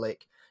keep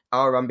Garlick,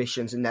 our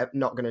ambitions are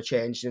not going to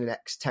change in the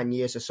next 10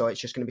 years or so.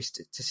 It's just going to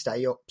be to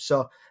stay up.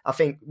 So I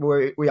think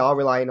we are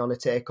relying on a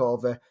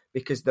takeover,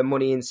 because the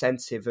money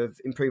incentive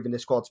of improving the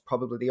squad's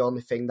probably the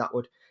only thing that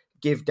would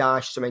give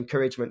Dyche some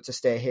encouragement to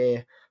stay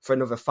here for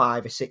another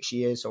 5 or 6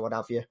 years or what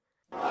have you.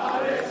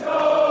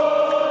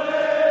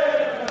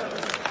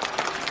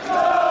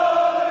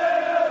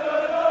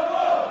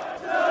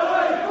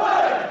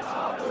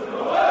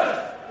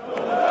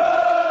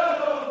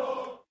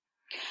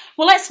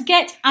 Well, let's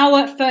get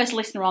our first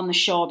listener on the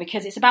show,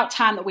 because it's about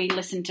time that we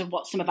listen to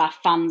what some of our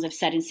fans have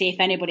said and see if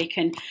anybody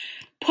can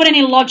put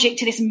any logic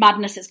to this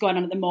madness that's going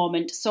on at the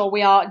moment. So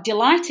we are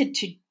delighted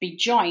to be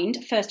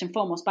joined, first and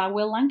foremost, by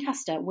Will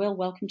Lancaster. Will,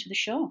 welcome to the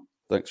show.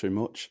 Thanks very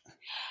much.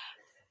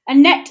 A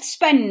net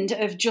spend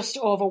of just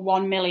over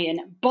 1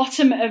 million,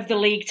 bottom of the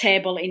league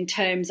table in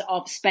terms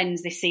of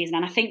spends this season.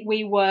 And I think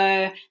we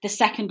were the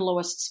second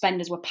lowest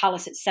spenders were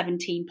Palace at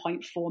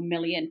 17.4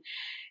 million.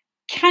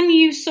 Can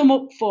you sum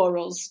up for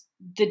us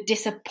the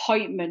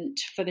disappointment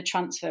for the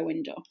transfer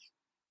window?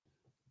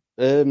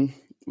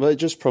 Well, it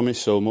just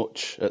promised so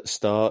much at the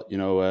start.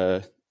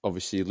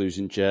 Obviously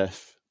losing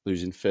Jeff,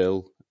 losing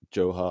Phil,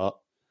 Joe Hart,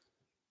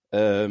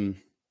 and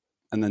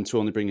then to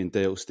only bring in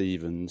Dale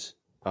Stephens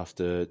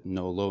after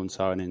no loan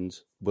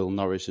signings, Will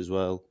Norris as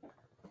well.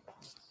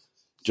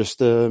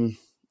 Just,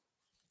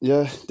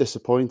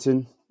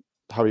 disappointing.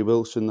 Harry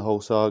Wilson, the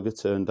whole saga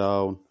turned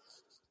down.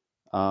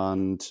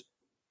 And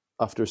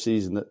after a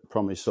season that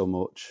promised so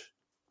much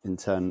in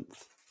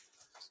 10th,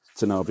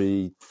 to now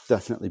be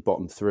definitely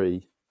bottom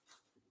 3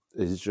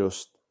 is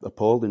just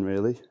appalling,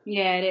 really.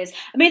 Yeah, it is.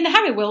 I mean, the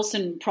Harry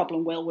Wilson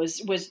problem, Will,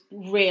 was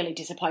really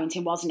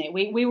disappointing, wasn't it?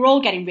 We were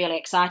all getting really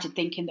excited,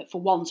 thinking that for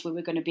once we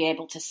were going to be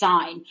able to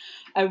sign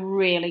a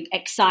really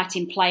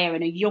exciting player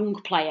and a young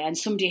player and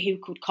somebody who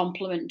could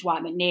complement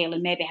Dwight McNeil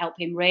and maybe help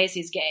him raise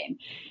his game.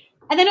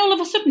 And then all of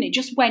a sudden it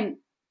just went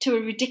to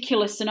a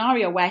ridiculous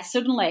scenario where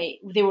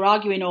suddenly they were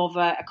arguing over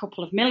a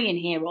couple of million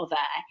here or there,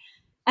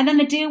 and then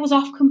the deal was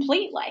off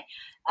completely.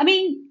 I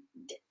mean,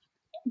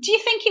 do you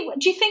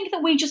think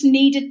that we just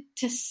needed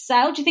to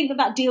sell? Do you think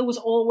that deal was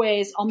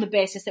always on the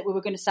basis that we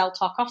were going to sell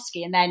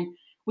Tarkowski and then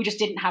we just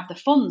didn't have the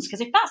funds?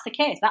 Because if that's the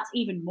case, that's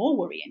even more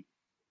worrying.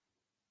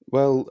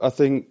 Well, I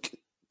think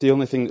the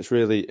only thing that's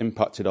really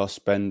impacted our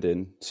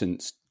spending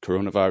since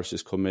coronavirus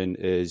has come in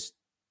is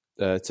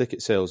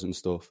ticket sales and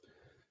stuff,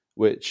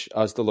 which,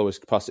 as the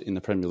lowest capacity in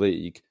the Premier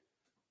League,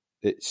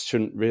 it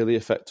shouldn't really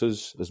affect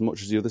us as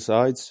much as the other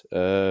sides.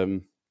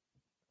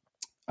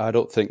 I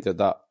don't think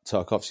that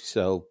Tarkowski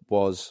sale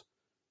was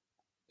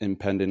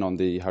impending on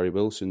the Harry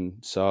Wilson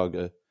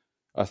saga.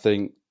 I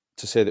think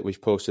to say that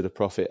we've posted a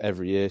profit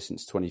every year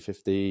since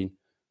 2015,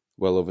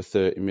 well over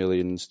 30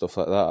 million and stuff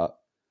like that,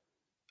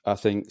 I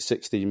think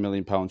 £16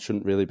 million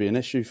shouldn't really be an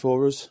issue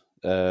for us.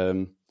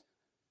 10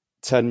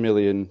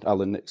 million,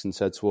 Alan Nixon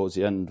said towards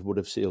the end, would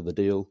have sealed the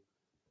deal.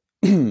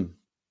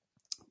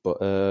 But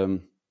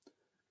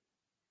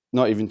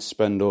not even to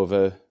spend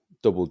over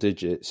double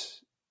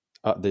digits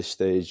at this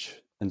stage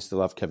and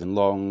still have Kevin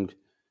Long,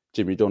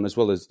 Jimmy Dunn, as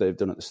well as they've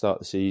done at the start of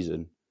the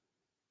season,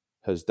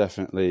 has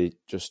definitely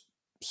just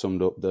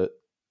summed up that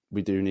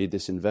we do need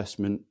this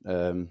investment.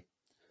 It's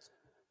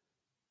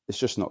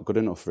just not good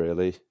enough,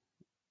 really.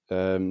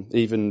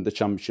 Even the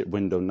championship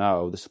window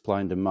now, the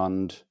supply and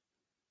demand,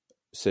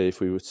 say if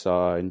we would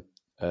sign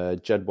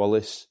Jed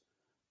Wallace,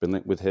 been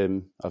linked with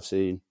him, I've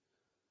seen,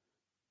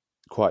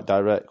 quite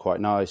direct,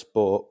 quite nice,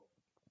 but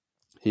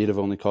he'd have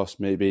only cost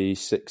maybe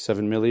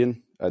 6-7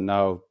 million. And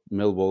now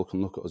Millwall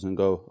can look at us and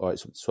go, oh,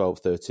 it's 12,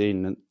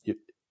 13. And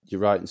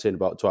you're right in saying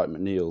about Dwight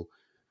McNeil,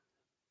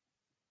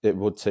 it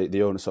would take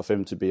the onus off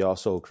him to be our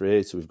sole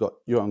creator. We've got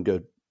Johan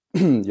Berg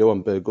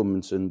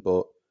Gudmundsson,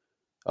 but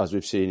as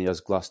we've seen, he has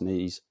glass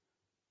knees.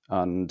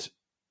 And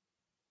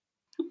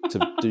to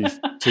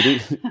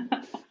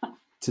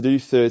do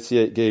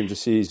 38 games a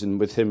season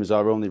with him as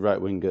our only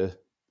right winger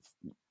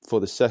for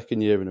the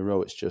second year in a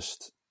row, it's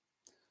just,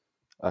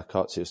 I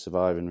can't see us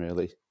surviving,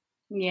 really.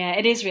 Yeah,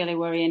 it is really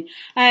worrying.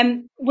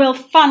 Will,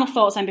 final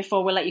thoughts then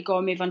before we let you go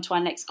and move on to our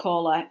next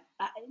caller.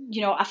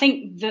 I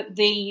think that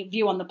the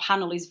view on the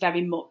panel is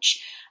very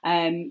much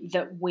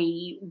that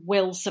we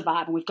will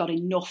survive and we've got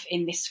enough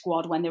in this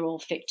squad when they're all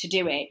fit to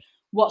do it.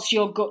 What's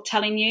your gut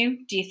telling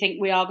you? Do you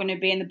think we are going to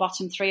be in the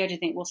bottom 3 or do you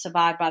think we'll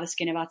survive by the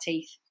skin of our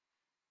teeth?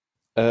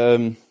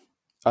 I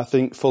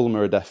think Fulham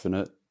are a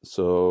definite.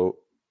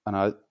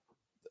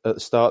 At the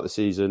start of the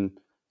season,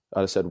 I'd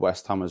have said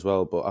West Ham as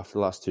well, but after the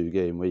last 2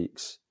 game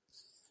weeks,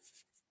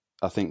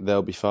 I think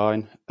they'll be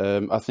fine.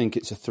 I think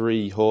it's a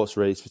 3-horse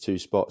race for 2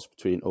 spots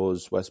between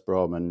us, West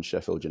Brom and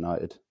Sheffield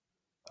United.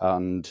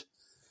 And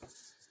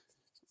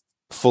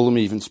Fulham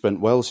even spent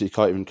well, so you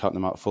can't even count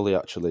them out fully,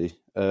 actually.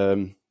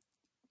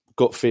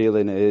 Gut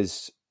feeling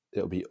is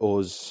it'll be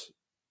us,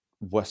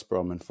 West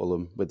Brom and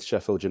Fulham, with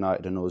Sheffield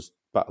United and us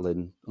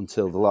battling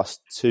until the last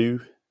 2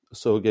 or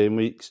so game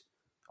weeks.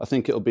 I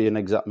think it'll be an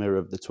exact mirror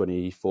of the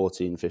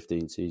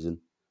 2014-15 season.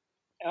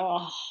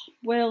 Oh,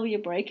 Will, you're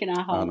breaking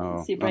our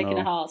hearts. You're breaking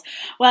our hearts.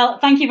 Well,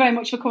 thank you very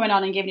much for coming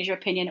on and giving us your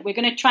opinion. We're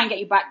going to try and get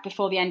you back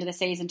before the end of the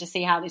season to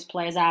see how this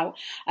plays out.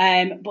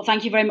 But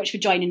thank you very much for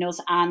joining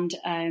us and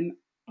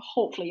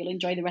hopefully you'll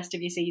enjoy the rest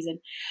of your season.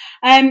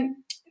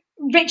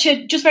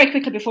 Richard, just very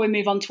quickly before we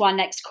move on to our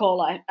next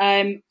caller,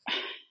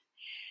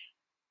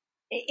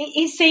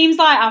 it seems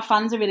like our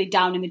fans are really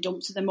down in the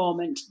dumps at the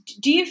moment.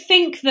 Do you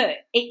think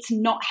that it's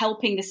not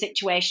helping the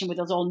situation with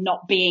us all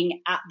not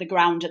being at the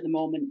ground at the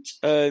moment?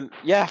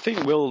 Yeah, I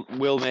think Will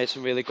made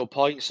some really good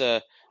points.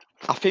 I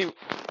think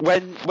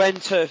when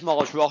Turf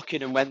Moor's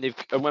rocking and when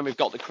we've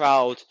got the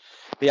crowd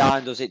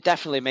behind us, it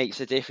definitely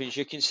makes a difference.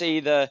 You can see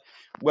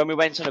when we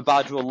went on a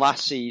bad run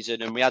last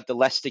season and we had the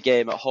Leicester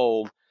game at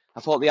home, I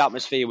thought the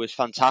atmosphere was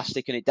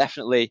fantastic and it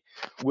definitely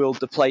willed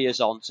the players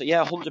on. So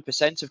yeah,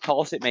 100%, of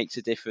course it makes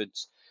a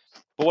difference.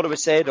 But what I would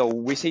say though,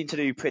 we seem to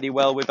do pretty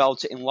well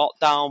without it in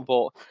lockdown,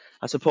 but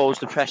I suppose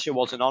the pressure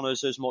wasn't on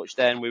us as much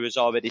then, we was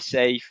already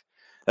safe.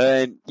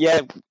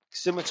 Yeah,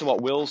 similar to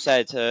what Will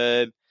said,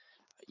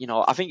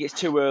 I think it's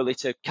too early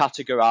to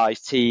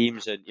categorise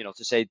teams and,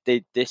 to say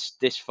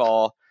this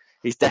far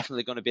is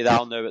definitely going to be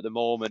down there at the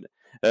moment.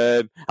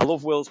 I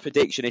love Will's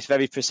prediction. It's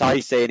very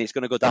precise, saying it's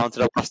going to go down to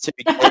the last 2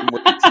 game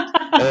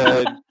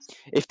weeks.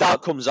 If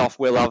that comes off,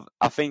 Will,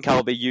 I think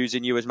I'll be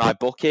using you as my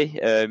bookie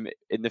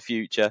in the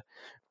future.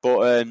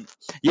 But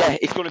yeah,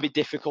 it's going to be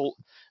difficult.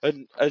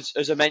 And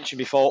as I mentioned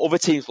before, other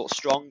teams look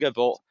stronger.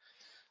 But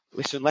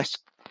listen, let's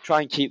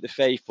try and keep the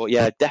faith. But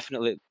yeah,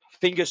 definitely.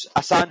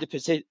 I signed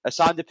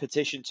a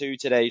petition too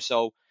today,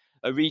 so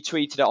I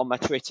retweeted it on my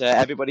Twitter.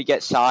 Everybody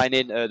get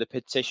signing the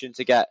petition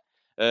to get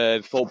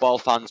football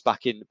fans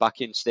back in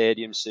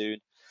stadiums soon.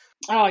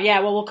 Oh yeah,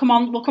 well we'll come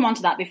on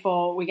to that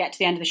before we get to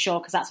the end of the show,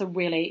 because that's a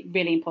really,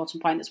 really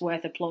important point that's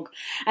worth a plug.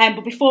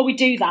 But before we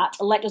do that,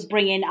 let us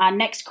bring in our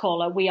next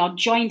caller. We are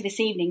joined this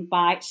evening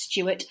by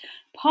Stuart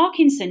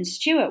Parkinson.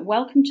 Stuart,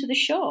 welcome to the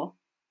show.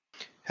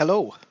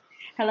 Hello.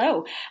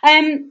 Hello.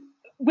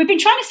 We've been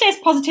trying to stay as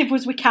positive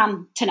as we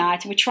can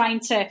tonight, and we're trying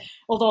to,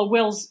 although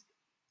Will's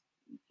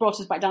brought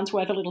us back down to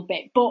earth a little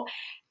bit, but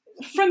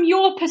from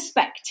your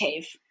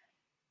perspective,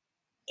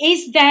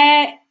 is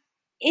there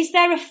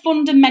a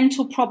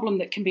fundamental problem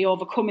that can be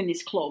overcome in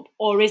this club,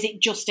 or is it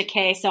just a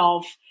case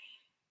of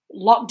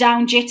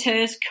lockdown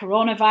jitters,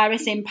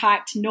 coronavirus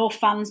impact, no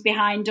fans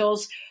behind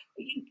us?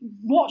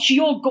 What's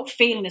your gut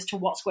feeling as to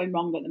what's going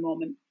wrong at the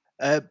moment?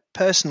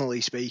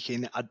 Personally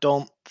speaking, I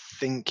don't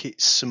think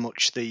it's so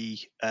much the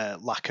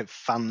lack of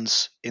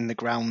fans in the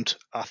ground.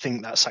 I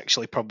think that's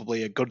actually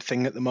probably a good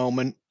thing at the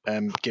moment,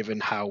 given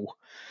how,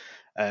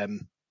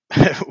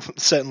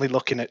 certainly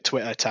looking at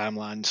Twitter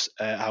timelines,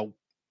 how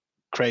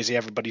crazy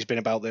everybody's been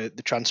about the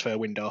transfer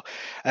window.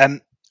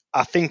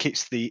 I think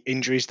it's the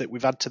injuries that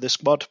we've had to the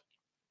squad.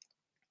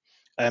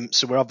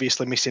 So we're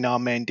obviously missing our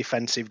main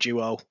defensive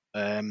duo.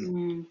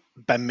 Ben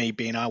Mee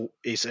being out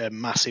is a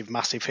massive,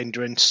 massive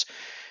hindrance.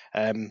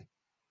 And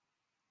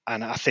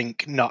I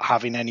think not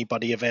having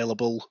anybody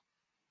available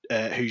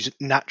who's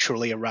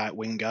naturally a right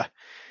winger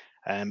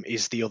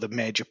is the other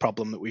major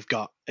problem that we've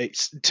got.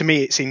 To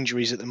me, it's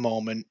injuries at the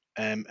moment,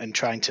 and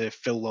trying to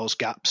fill those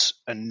gaps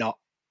and not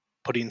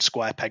putting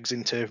square pegs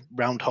into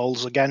round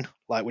holes again,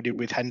 like we did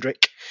with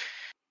Hendrick.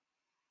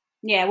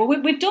 Yeah, well,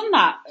 we've done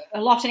that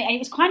a lot, and it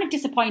was kind of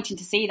disappointing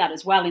to see that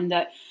as well, in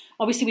that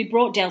obviously we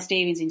brought Dale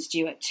Stephens in,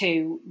 Stuart,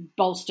 to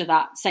bolster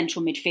that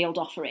central midfield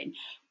offering.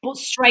 But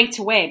straight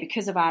away,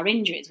 because of our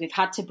injuries, we've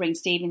had to bring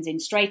Stephens in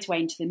straight away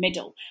into the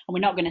middle. And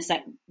we're not going to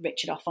set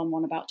Richard off on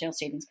one about Dale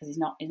Stephens because he's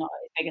not his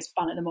biggest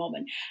fan at the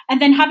moment.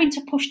 And then having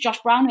to push Josh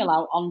Brownhill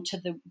out onto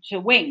the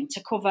wing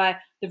to cover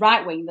the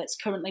right wing that's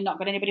currently not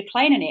got anybody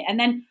playing in it. And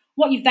then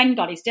what you've then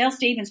got is Dale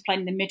Stephens playing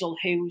in the middle,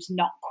 who's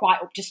not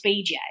quite up to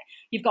speed yet.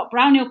 You've got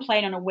Brownhill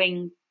playing on a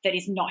wing that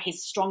is not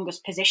his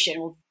strongest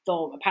position,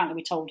 although apparently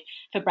we're told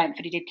for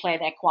Brentford he did play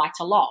there quite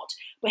a lot.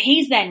 But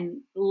he's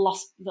then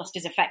lost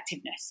his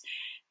effectiveness.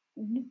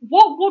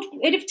 What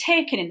would it have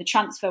taken in the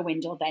transfer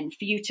window then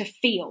for you to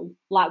feel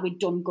like we'd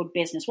done good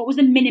business? What was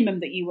the minimum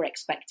that you were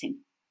expecting?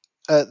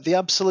 The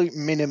absolute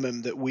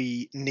minimum that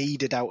we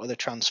needed out of the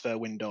transfer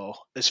window,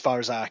 as far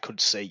as I could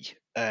see,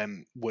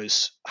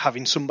 was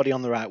having somebody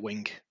on the right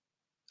wing,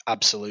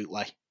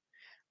 absolutely,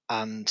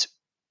 and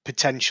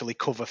potentially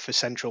cover for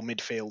central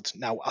midfield.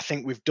 Now, I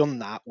think we've done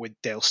that with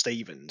Dale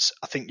Stephens.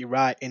 I think you're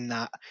right in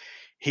that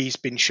he's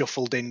been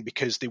shuffled in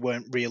because they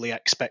weren't really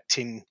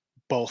expecting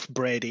both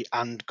Brady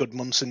and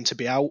Gudmundsson to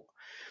be out.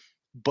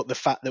 But the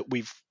fact that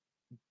we've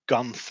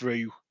gone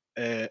through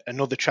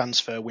another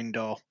transfer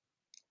window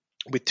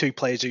with two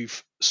players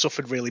who've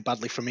suffered really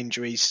badly from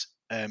injuries,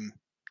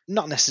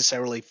 not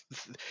necessarily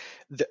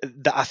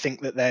that I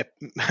think that they're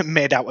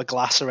made out of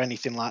glass or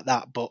anything like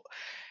that, but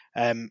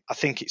I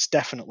think it's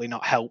definitely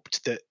not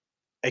helped that,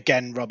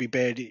 again, Robbie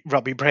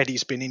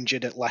Brady's been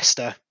injured at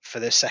Leicester for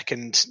the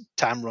second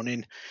time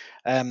running.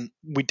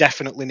 We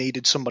definitely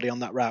needed somebody on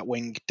that right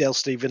wing. Dale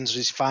Stephens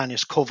is fine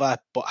as cover,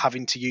 but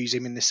having to use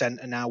him in the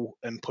centre now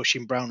and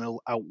pushing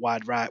Brownhill out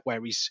wide right,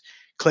 where he's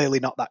clearly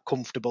not that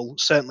comfortable,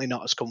 certainly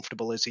not as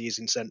comfortable as he is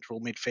in central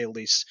midfield,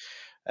 is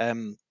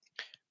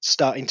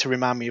starting to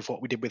remind me of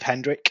what we did with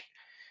Hendrick.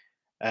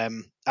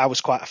 I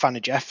was quite a fan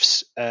of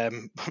Jeff's,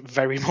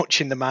 very much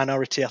in the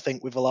minority, I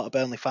think, with a lot of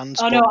Burnley fans.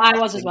 Oh, no, I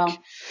was as well.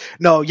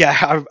 No,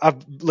 yeah,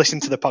 I've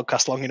listened to the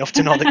podcast long enough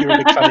to know that you're a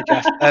big fan of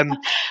Jeff.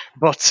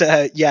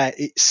 But yeah,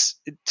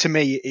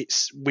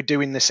 we're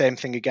doing the same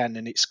thing again,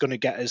 and it's going to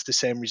get us the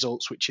same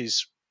results, which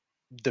is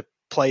the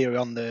player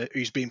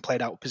who's being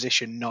played out of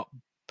position not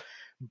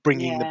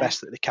bringing the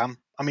best that they can.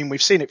 I mean,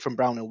 we've seen it from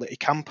Brownhill that he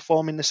can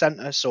perform in the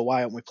centre, so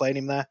why aren't we playing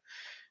him there?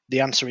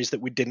 The answer is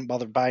that we didn't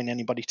bother buying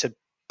anybody to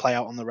play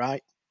out on the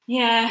right.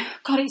 Yeah,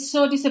 God, it's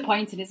so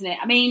disappointing, isn't it?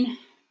 I mean,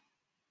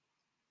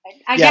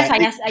 I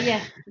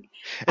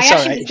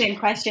asked you the same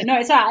question. No,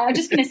 it's all right. I'm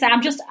just going to say,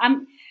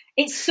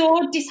 it's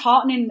so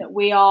disheartening that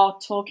we are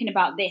talking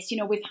about this. You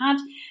know, we've had,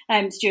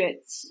 Stuart,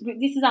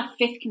 this is our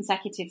 5th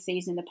consecutive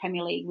season in the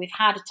Premier League. We've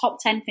had a top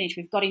 10 finish.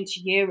 We've got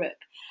into Europe.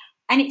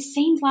 And it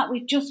seems like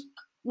we've just,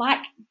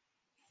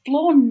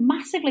 flown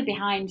massively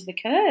behind the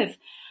curve.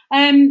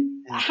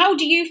 How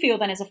do you feel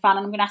then as a fan? And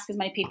I'm going to ask as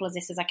many people as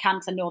I can,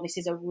 because I know this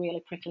is a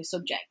really prickly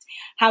subject.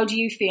 How do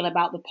you feel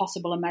about the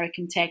possible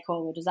American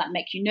takeover? Does that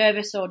make you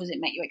nervous or does it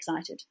make you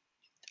excited?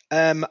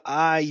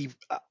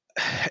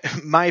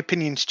 My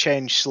opinions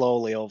change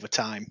slowly over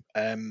time.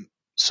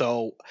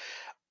 So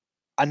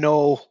I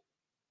know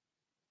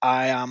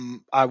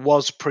I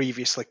was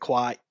previously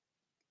quite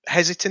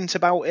hesitant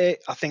about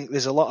it. I think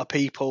there's a lot of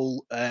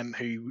people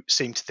who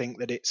seem to think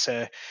that it's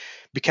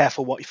be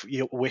careful what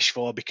you wish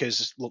for,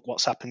 because look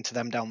what's happened to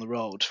them down the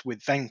road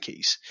with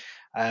Venky's.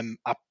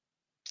 I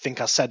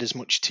think I said as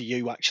much to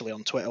you actually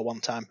on Twitter one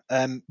time.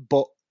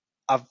 But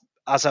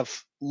as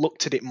I've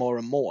looked at it more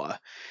and more,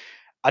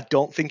 I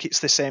don't think it's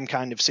the same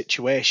kind of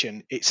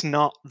situation. It's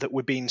not that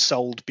we're being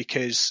sold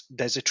because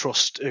there's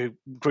a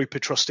group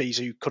of trustees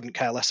who couldn't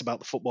care less about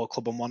the football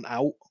club and want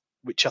out,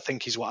 which I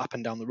think is what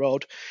happened down the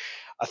road.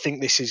 I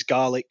think this is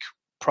Garlick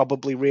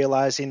probably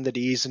realising that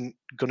he isn't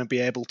going to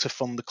be able to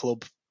fund the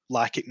club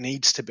like it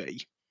needs to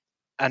be.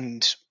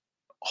 And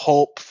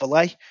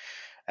hopefully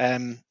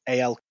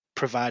AL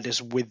provide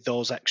us with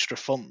those extra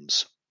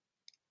funds.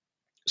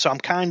 So I'm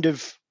kind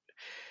of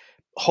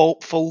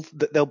hopeful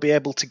that they'll be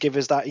able to give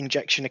us that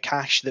injection of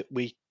cash that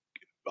we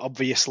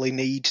obviously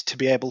need to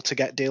be able to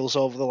get deals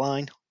over the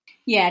line.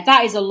 Yeah,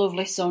 that is a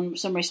lovely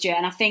summary, Stuart,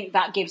 and I think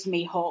that gives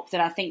me hope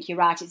that I think you're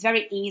right. It's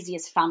very easy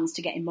as fans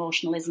to get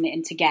emotional, isn't it,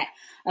 and to get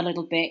a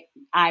little bit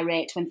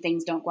irate when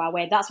things don't go our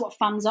way. That's what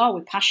fans are.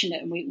 We're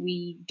passionate and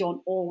we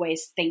don't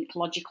always think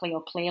logically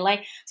or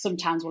clearly.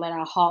 Sometimes we let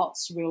our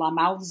hearts rule our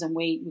mouths and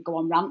we go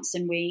on rants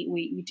and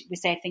we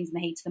say things in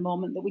the heat of the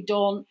moment that we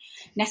don't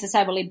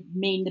necessarily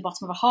mean the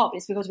bottom of our heart, but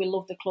it's because we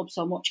love the club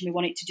so much and we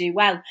want it to do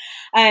well.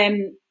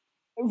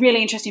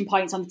 Really interesting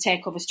points on the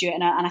takeover, Stuart,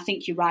 and I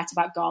think you're right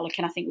about Garlick,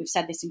 and I think we've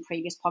said this in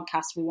previous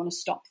podcasts. We want to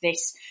stop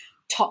this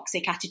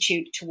toxic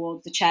attitude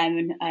towards the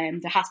chairman.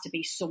 There has to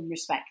be some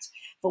respect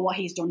for what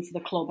he's done for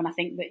the club, and I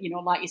think that, you know,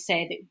 like you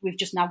say, that we've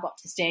just now got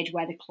to the stage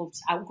where the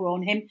club's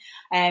outgrown him,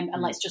 and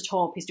let's just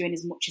hope he's doing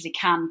as much as he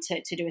can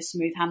to do a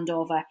smooth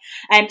handover.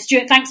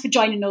 Stuart, thanks for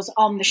joining us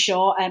on the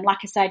show. Like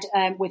I said,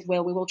 with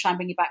Will, we will try and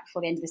bring you back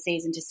before the end of the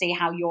season to see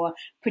how your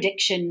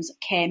predictions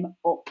came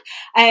up.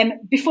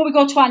 Before we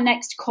go to our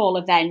next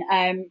caller then,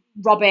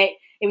 Robbie,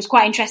 it was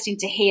quite interesting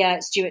to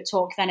hear Stuart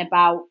talk then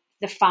about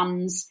the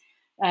fans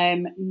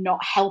not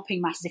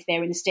helping matters if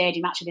they're in the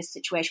stadium. Actually, this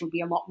situation would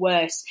be a lot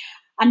worse.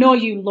 I know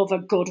you love a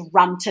good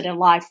rant at a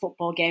live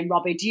football game,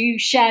 Robbie. Do you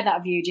share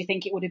that view? Do you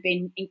think it would have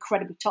been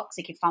incredibly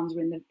toxic if fans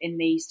were in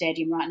the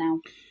stadium right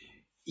now?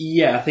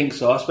 Yeah, I think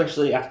so,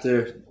 especially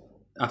after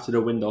the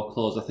window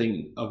closed. I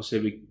think obviously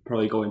we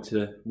probably go into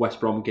the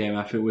West Brom game.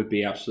 I think it would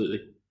be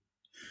absolutely.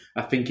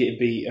 I think it'd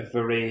be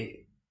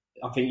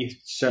I think you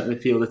certainly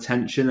feel the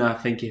tension. I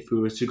think if we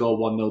were to go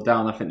 1-0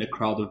 down, I think the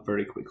crowd would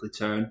very quickly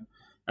turn,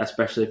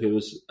 especially if it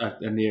was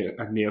a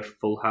near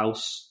full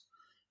house.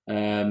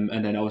 And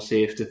then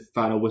obviously if the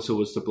final whistle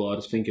was to blow, I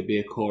just think it'd be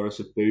a chorus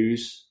of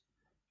boos,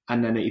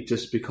 and then it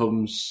just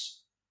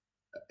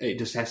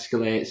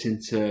escalates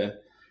into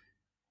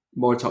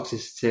more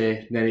toxicity,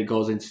 and then it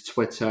goes into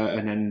Twitter,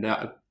 and then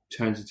that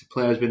turns into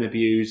players being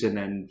abused, and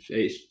then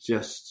it's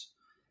just,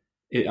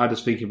 I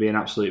just think it'd be an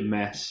absolute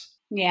mess.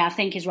 Yeah, I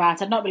think he's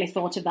right. I'd not really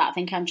thought of that. I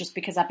think just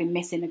because I've been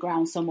missing the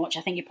ground so much,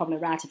 I think you're probably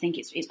right. I think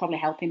it's probably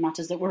helping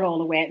matters that we're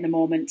all away at the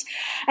moment.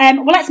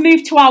 Well, let's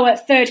move to our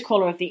third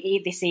caller of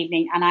this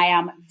evening, and I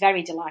am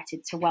very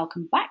delighted to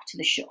welcome back to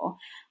the show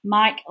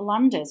Mike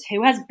Landers,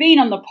 who has been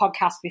on the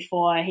podcast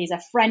before. He's a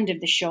friend of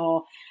the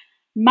show.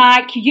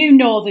 Mike, you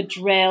know the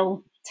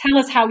drill. Tell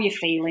us how you're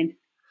feeling.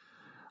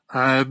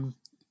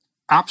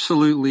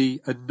 Absolutely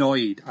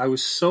annoyed. I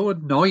was so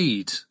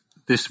annoyed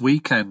this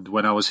weekend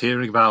when I was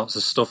hearing about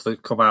the stuff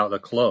that come out of the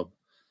club.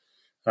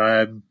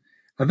 And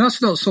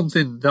that's not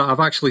something that I've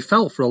actually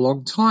felt for a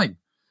long time.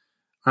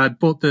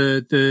 But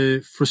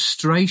the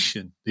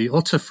frustration, the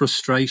utter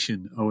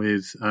frustration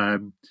with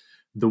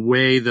the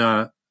way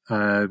that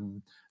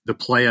the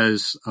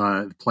players'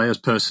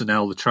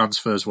 personnel, the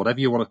transfers, whatever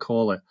you want to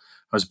call it,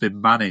 has been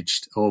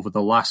managed over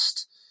the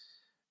last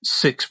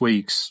 6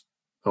 weeks,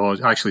 or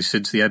actually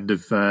since the end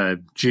of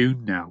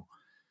June now.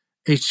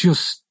 It's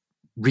just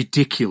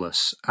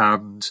ridiculous,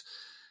 and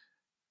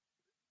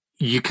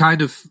you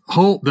kind of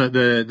hope that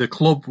the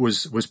club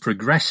was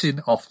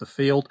progressing off the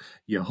field.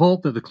 You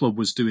hope that the club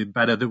was doing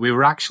better, that we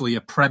were actually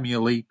a Premier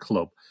League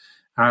club.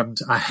 And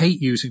I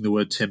hate using the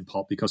word tin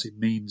pot because it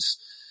means,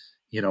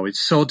 it's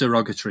so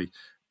derogatory.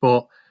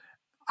 But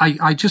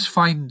I just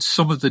find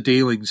some of the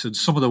dealings and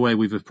some of the way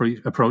we've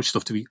approached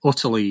stuff to be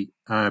utterly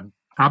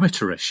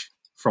amateurish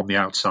from the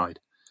outside.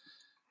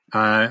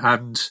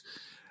 And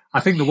I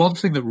think the one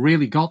thing that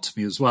really got to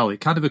me as well, it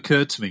kind of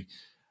occurred to me,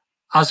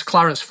 as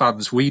Clarets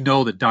fans, we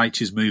know that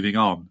Dyche is moving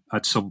on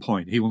at some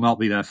point. He will not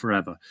be there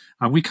forever.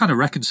 And we kind of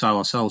reconcile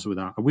ourselves with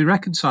that. And we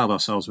reconcile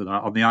ourselves with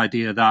that on the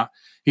idea that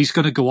he's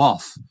going to go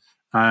off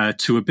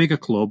to a bigger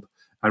club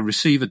and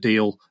receive a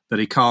deal that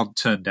he can't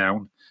turn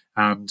down.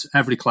 And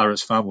every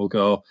Clarets fan will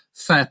go,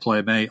 fair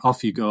play, mate,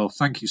 off you go.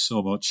 Thank you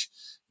so much.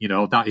 You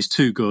know, that is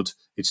too good.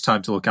 It's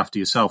time to look after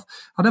yourself.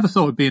 I never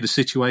thought it would be in a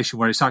situation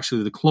where it's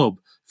actually the club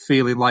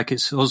feeling like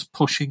it's us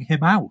pushing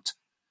him out.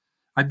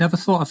 I never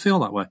thought I'd feel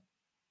that way.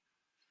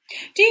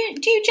 Do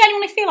you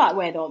genuinely feel that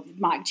way though,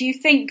 Mike? Do you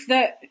think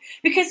that,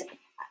 because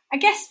I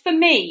guess for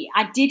me,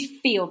 I did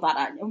feel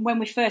that when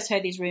we first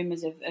heard these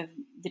rumours of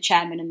the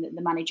chairman and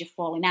the manager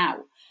falling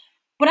out.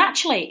 But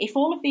actually, if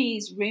all of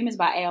these rumours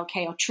about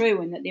ALK are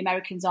true and that the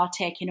Americans are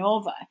taking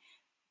over,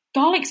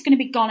 Garlick's going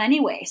to be gone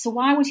anyway. So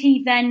why would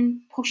he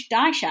then push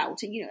Dyche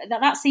out? You know,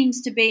 that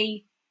seems to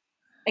be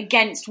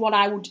against what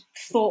I would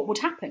thought would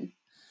happen.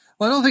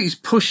 Well, I don't think he's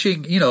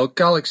pushing, I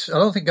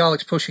don't think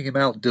Garlick's pushing him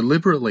out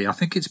deliberately. I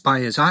think it's by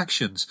his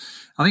actions.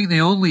 I think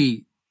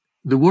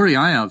the worry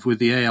I have with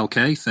the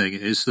ALK thing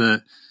is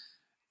that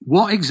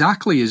what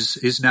exactly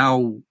is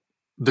now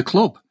the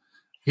club?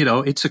 You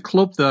know, it's a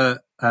club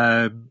that,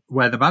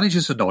 where the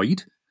manager's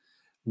annoyed,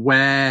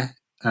 where,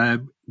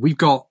 we've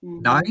got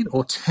 9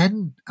 or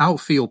 10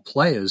 outfield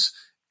players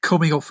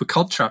coming up for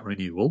contract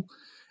renewal,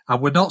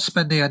 and we're not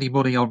spending any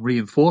money on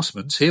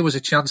reinforcements. Here was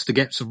a chance to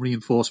get some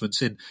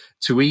reinforcements in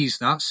to ease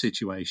that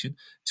situation,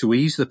 to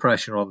ease the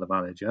pressure on the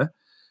manager.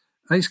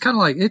 And it's kind of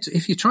like,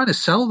 if you're trying to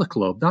sell the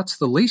club, that's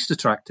the least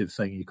attractive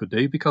thing you could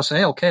do, because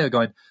ALK are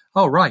going,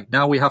 oh, right,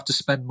 now we have to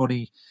spend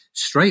money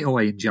straight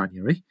away in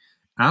January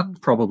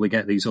and probably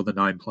get these other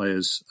 9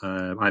 players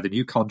either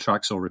new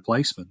contracts or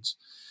replacements.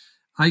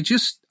 I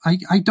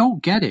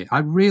don't get it. I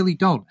really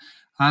don't.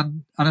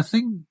 And I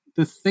think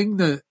the thing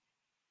that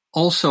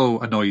also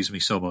annoys me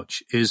so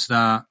much is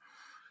that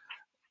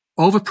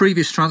over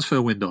previous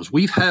transfer windows,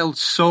 we've held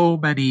so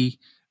many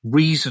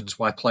reasons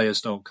why players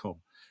don't come.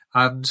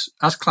 And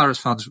as Clarets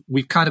fans,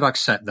 we kind of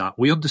accept that.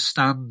 We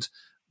understand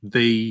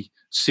the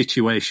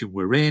situation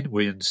we're in.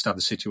 We understand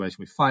the situation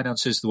with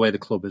finances, the way the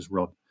club is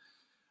run.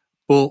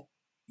 But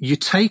you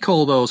take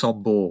all those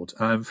on board.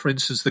 For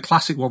instance, the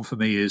classic one for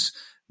me is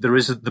there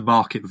isn't the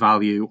market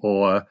value,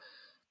 or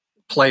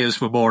players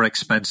were more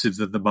expensive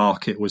than the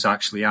market was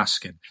actually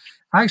asking.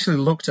 I actually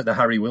looked at the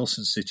Harry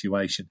Wilson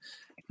situation.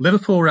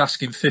 Liverpool were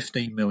asking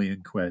 15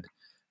 million quid,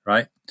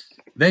 right?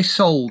 They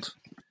sold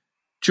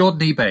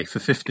Jordan Ebay for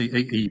 15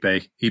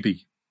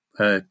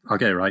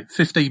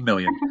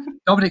 million.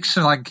 Dominic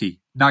Solanke,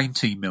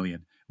 19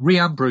 million.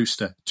 Rhian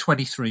Brewster,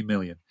 23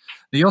 million.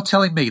 Now you're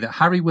telling me that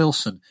Harry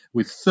Wilson,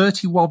 with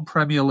 31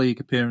 Premier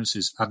League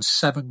appearances and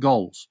 7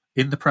 goals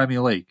in the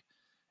Premier League,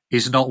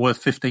 is not worth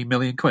 15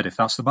 million quid if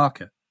that's the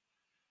market?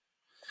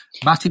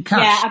 Matty Cash.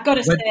 Yeah, I've got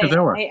to say,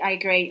 I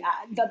agree.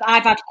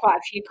 I've had quite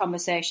a few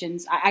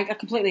conversations. I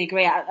completely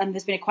agree. And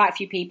there's been quite a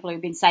few people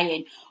who've been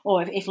saying,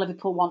 if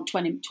Liverpool want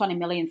 20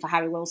 million for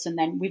Harry Wilson,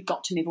 then we've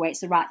got to move away.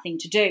 It's the right thing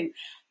to do.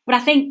 But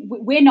I think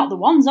we're not the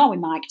ones, are we,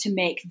 Mike, to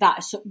make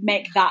that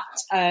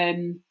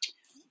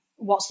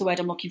what's the word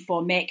I'm looking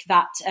for? Make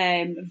that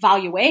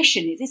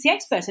valuation. It's the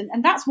experts,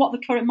 and that's what the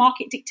current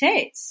market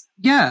dictates.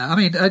 Yeah, I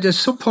mean, at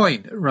some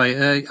point,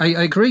 right, I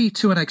agree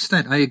to an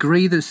extent. I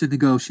agree that it's a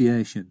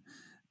negotiation.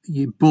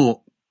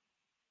 But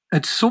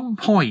at some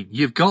point,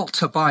 you've got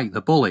to bite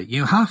the bullet.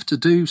 You have to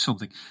do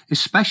something,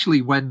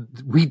 especially when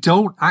we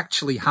don't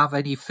actually have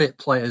any fit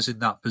players in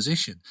that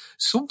position.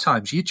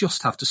 Sometimes you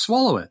just have to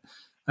swallow it.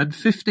 And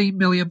 15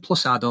 million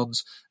plus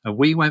add-ons, and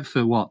we went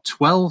for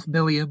 12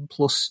 million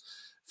plus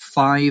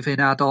 5 in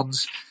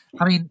add-ons.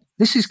 I mean,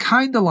 this is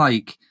kind of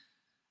like,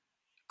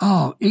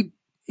 it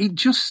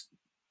just,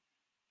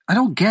 I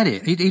don't get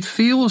it. It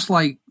feels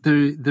like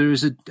there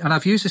is and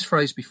I've used this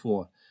phrase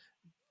before,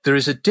 there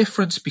is a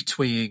difference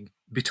between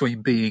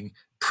being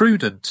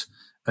prudent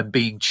and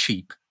being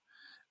cheap.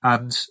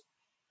 And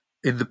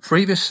in the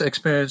previous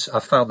experience, I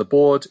found the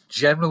board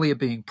generally are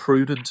being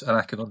prudent, and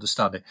I can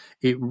understand it.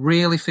 It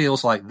really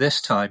feels like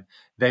this time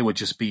they were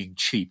just being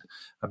cheap,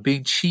 and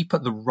being cheap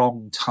at the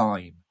wrong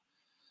time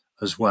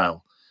as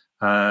well.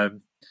 It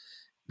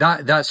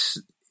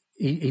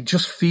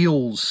just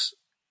feels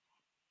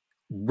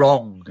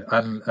wrong,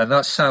 and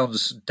that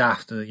sounds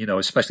daft,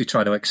 especially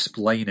trying to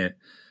explain it.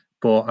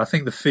 But I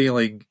think the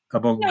feeling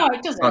among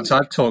fans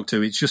I've talked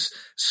to, it's just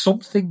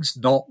something's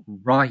not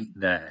right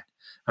there.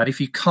 And if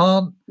you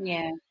can't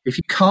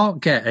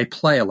get a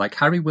player like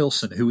Harry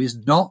Wilson, who is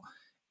not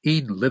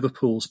in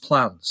Liverpool's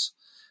plans,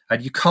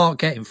 and you can't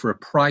get him for a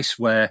price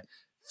where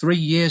 3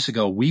 years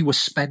ago we were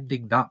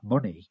spending that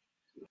money,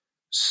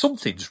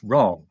 something's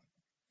wrong,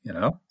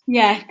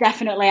 Yeah,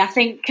 definitely. I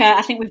think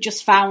we've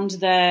just found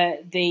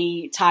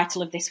the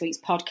title of this week's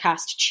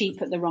podcast,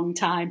 Cheap at the Wrong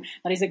Time.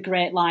 That is a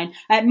great line.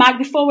 Mike,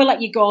 before we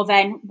let you go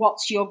then,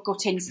 what's your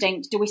gut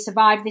instinct? Do we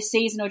survive this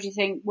season, or do you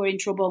think we're in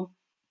trouble?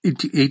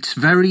 It's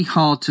very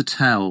hard to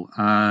tell.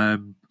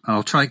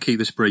 I'll try and keep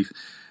this brief.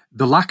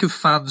 The lack of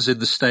fans in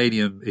the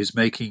stadium is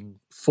making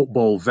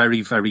football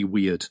very, very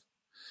weird.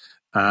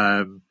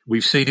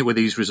 We've seen it with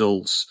these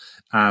results,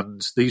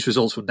 and these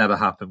results would never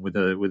happen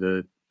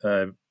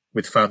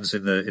with fans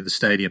in the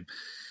stadium.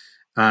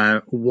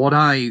 What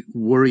I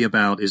worry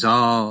about is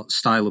our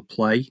style of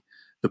play,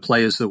 the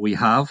players that we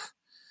have.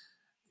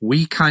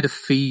 We kind of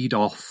feed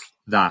off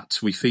that.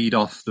 We feed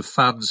off the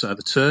fans at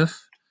the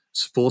turf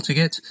supporting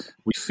it.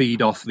 We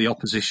feed off the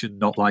opposition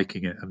not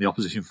liking it and the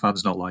opposition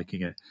fans not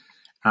liking it.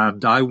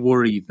 And I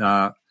worry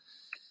that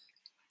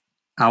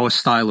our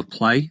style of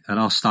play and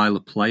our style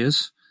of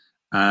players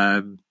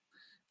aren't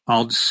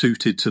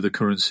suited to the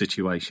current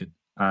situation.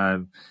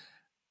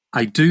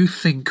 I do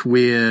think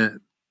we're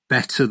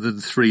better than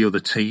 3 other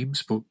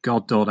teams, but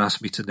God, don't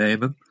ask me to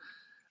name them.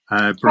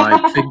 But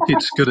I think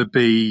it's going to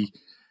be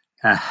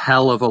a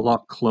hell of a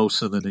lot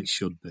closer than it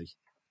should be.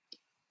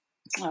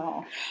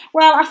 Oh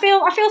well, I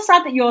feel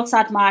sad that you're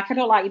sad, Mike. I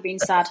don't like you being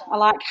sad. I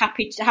like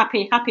happy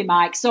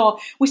Mike. So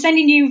we're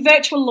sending you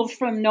virtual love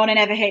from No Nay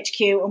Never HQ,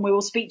 and we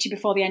will speak to you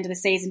before the end of the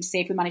season to see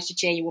if we manage to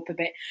cheer you up a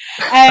bit.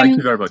 Thank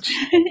you very much.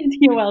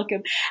 You're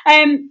welcome.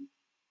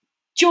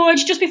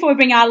 George, just before we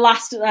bring our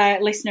last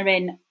listener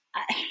in,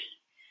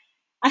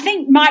 I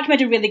think Mike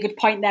made a really good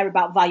point there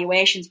about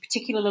valuations,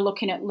 particularly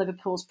looking at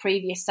Liverpool's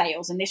previous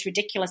sales and this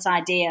ridiculous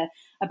idea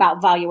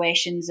about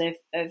valuations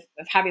of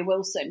Harry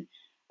Wilson.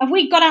 Have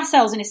we got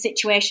ourselves in a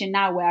situation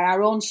now where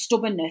our own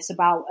stubbornness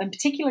about, and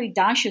particularly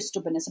Dyche's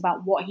stubbornness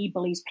about what he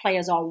believes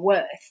players are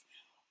worth,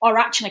 are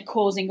actually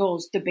causing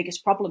us the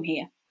biggest problem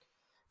here?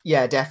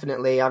 Yeah,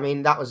 definitely. I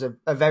mean, that was a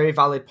very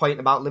valid point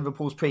about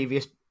Liverpool's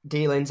previous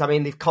dealings. I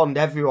mean, they've conned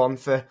everyone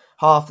for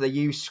half the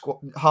youth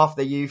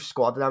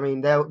squad. And I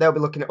mean, they'll be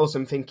looking at us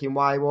and thinking,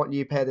 why won't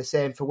you pay the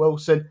same for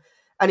Wilson?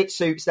 And it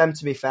suits them,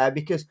 to be fair,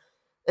 because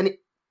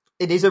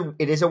it is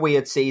a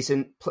weird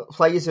season.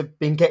 Players have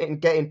been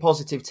getting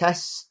positive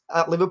tests.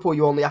 At Liverpool,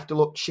 you only have to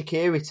look.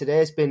 Shaqiri today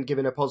has been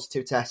given a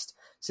positive test.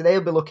 So they'll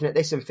be looking at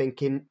this and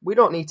thinking, we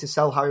don't need to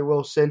sell Harry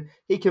Wilson.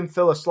 He can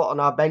fill a slot on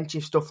our bench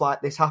if stuff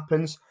like this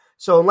happens.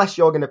 So unless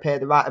you're going to pay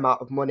the right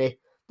amount of money,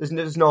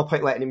 there's no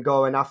point letting him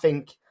go. And I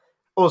think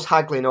us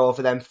haggling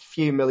over them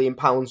few £1 million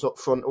up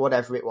front or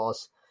whatever it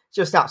was,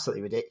 just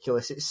absolutely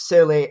ridiculous. It's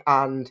silly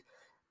and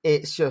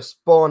it's just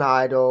born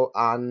idle,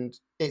 and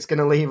it's going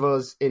to leave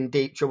us in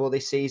deep trouble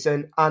this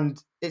season.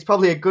 And it's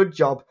probably a good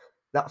job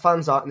that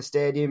fans aren't in the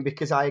stadium,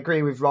 because I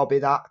agree with Robbie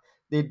that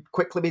they'd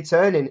quickly be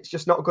turning. It's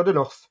just not good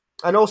enough.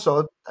 And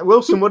also,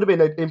 Wilson would have been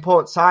an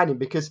important signing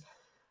because,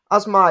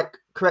 as Mike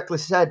correctly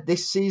said,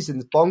 this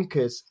season's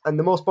bonkers. And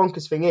the most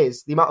bonkers thing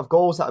is the amount of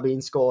goals that are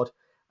being scored.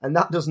 And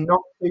that does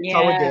not suit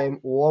our game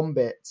one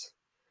bit.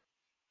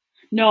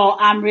 No,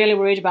 I'm really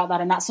worried about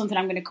that, and that's something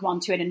I'm going to come on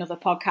to in another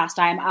podcast.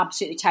 I am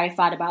absolutely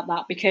terrified about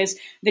that, because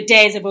the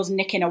days of us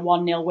nicking a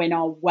 1-0 win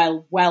are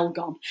well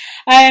gone.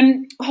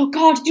 Oh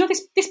God, you know,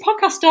 this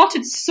podcast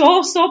started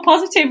so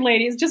positively,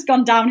 and it's just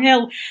gone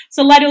downhill.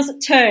 So let us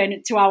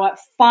turn to our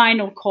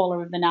final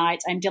caller of the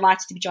night. I'm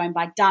delighted to be joined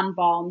by Dan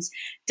Barnes.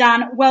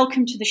 Dan,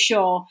 welcome to the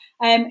show.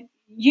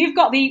 You've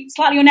got the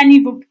slightly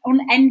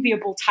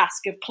unenviable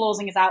task of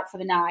closing us out for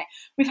the night.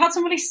 We've had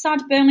some really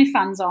sad Burnley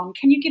fans on.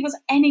 Can you give us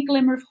any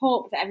glimmer of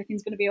hope that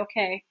everything's going to be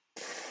okay?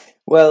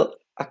 Well,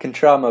 I can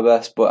try my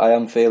best, but I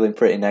am feeling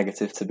pretty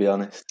negative, to be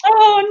honest.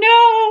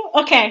 Oh,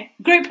 no! Okay,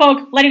 group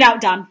hug. Let it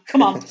out, Dan.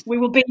 Come on. We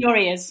will be in your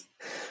ears.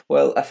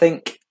 Well, I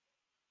think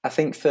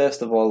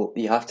first of all,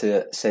 you have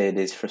to say it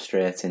is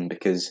frustrating,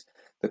 because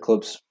the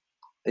club's,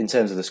 in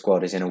terms of the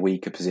squad, is in a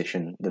weaker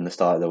position than the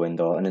start of the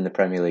window, and in the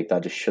Premier League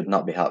that just should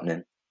not be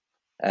happening.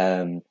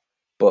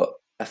 But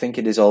I think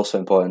it is also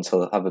important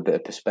to have a bit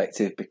of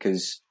perspective,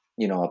 because,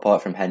 you know,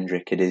 apart from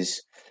Hendrick, it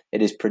is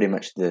pretty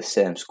much the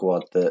same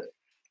squad that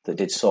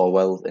did so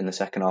well in the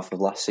second half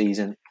of last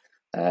season.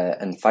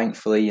 And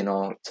thankfully, you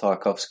know,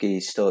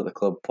 Tarkowski's still at the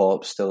club,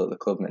 Pope's still at the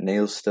club,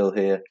 McNeil's still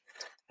here.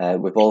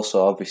 We've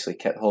also obviously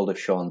kept hold of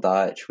Sean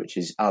Dyche, which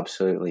is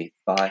absolutely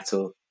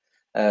vital.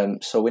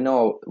 So we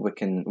know we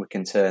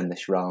can turn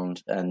this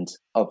round, and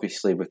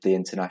obviously with the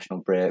international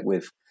break,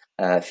 with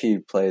a few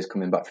players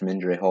coming back from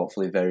injury,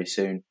 hopefully very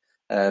soon,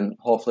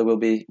 hopefully we'll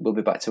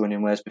be back to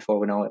winning ways before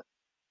we know it.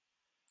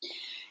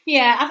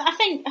 Yeah,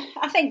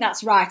 I think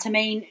that's right. I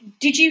mean,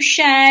 did you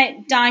share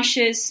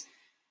Dyche's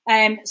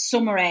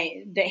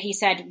summary that he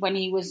said when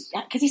he was,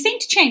 because he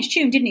seemed to change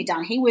tune, didn't he,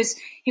 Dan? He was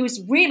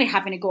really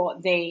having a go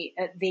at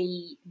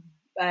the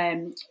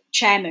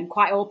chairman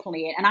quite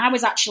openly, and I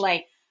was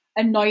actually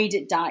annoyed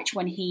at Dyche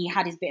when he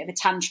had his bit of a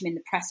tantrum in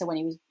the presser, when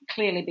he was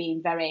clearly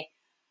being very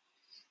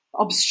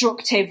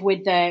obstructive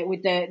with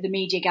the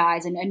media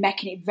guys and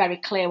making it very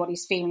clear what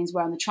his feelings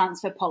were on the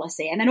transfer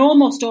policy. And then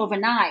almost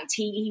overnight,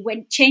 he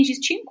changed his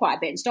tune quite a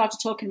bit and started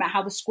talking about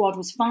how the squad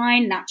was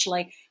fine.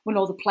 Naturally, when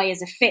all the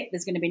players are fit,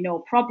 there's going to be no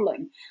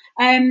problem.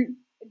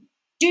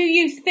 Do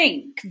you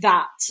think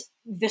that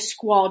the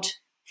squad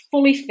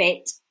fully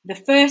fit, the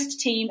first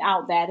team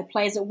out there, the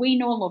players that we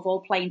know and love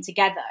all playing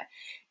together,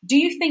 do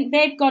you think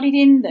they've got it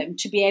in them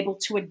to be able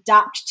to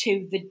adapt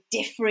to the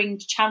differing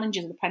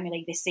challenges of the Premier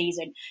League this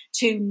season,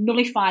 to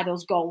nullify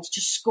those goals, to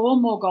score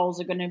more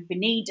goals are going to be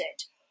needed?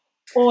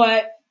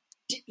 Or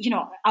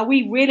are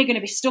we really going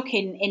to be stuck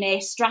in a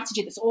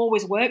strategy that's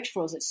always worked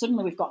for us that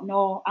suddenly we've got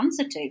no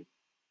answer to?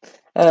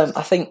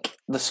 I think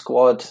the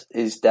squad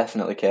is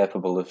definitely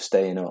capable of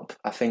staying up.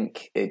 I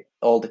think it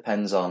all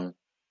depends on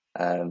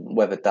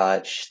whether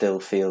Dyche still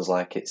feels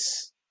like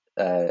it's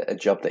a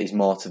job that he's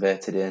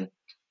motivated in.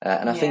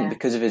 And I think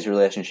because of his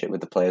relationship with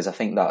the players, I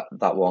think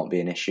that won't be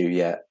an issue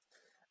yet.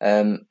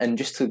 And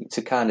just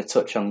to kind of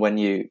touch on when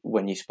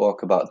you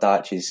spoke about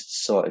Dyche's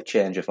sort of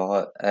change of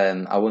heart,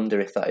 I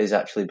wonder if that is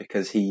actually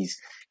because he's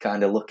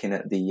kind of looking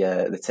at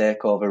the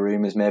takeover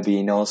rumours. Maybe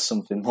he knows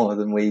something more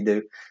than we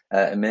do,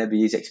 and maybe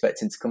he's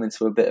expecting to come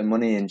into a bit of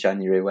money in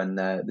January when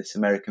this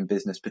American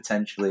business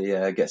potentially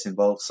gets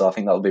involved. So I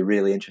think that'll be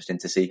really interesting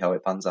to see how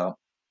it pans out.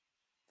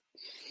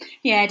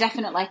 Yeah,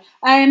 definitely.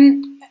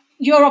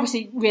 You're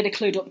obviously really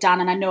clued up,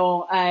 Dan, and I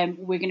know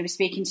we're going to be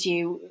speaking to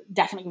you,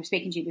 definitely going to be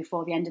speaking to you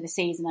before the end of the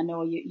season. I know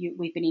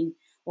we've been in,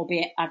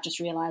 albeit I've just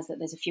realised that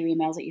there's a few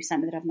emails that you've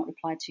sent me that I've not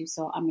replied to,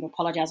 so I'm going to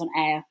apologise on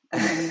air.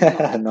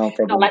 No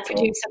problem. Not like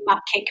producer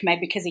Matt kick me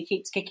because he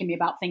keeps kicking me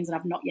about things that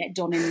I've not yet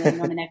done in the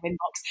non-inevitable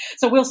inbox.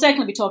 So we'll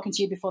certainly be talking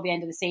to you before the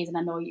end of the season.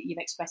 I know you've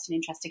expressed an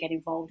interest to get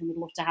involved and we'd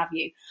love to have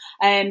you.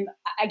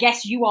 I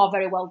guess you are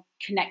very well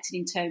connected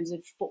in terms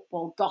of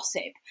football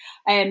gossip.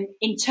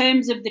 In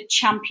terms of the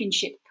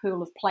championship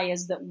pool of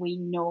players that we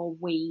know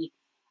we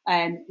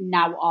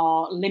now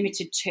are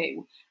limited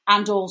to,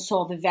 and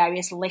also the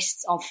various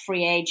lists of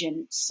free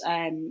agents,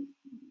 can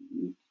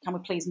we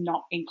please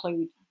not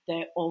include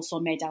the also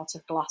made out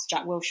of glass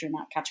Jack Wilshere in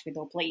that category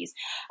though, please?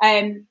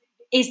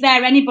 Is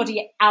there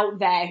anybody out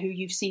there who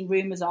you've seen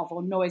rumours of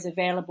or know is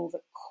available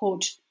that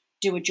could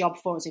do a job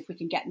for us if we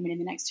can get them in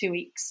the next 2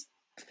 weeks?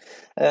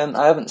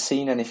 I haven't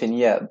seen anything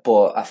yet,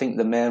 but I think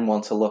the main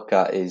one to look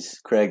at is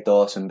Craig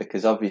Dawson,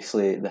 because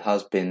obviously there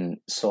has been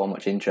so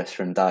much interest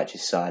from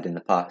Dyche's side in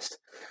the past,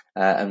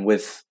 and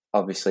with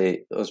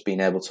obviously us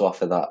being able to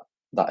offer that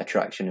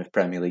attraction of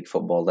Premier League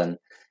football, then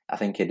I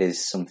think it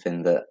is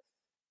something that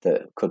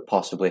could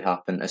possibly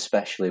happen,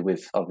 especially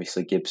with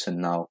obviously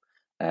Gibson now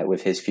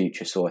with his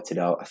future sorted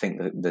out. I think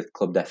the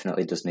club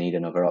definitely does need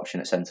another option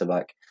at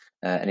centre-back.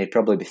 And he'd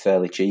probably be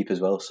fairly cheap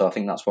as well. So I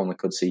think that's one we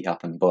could see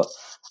happen. But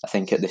I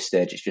think at this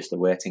stage, it's just a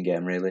waiting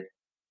game, really.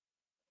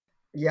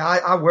 Yeah,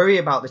 I worry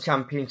about the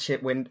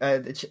Championship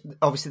window,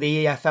 obviously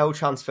the EFL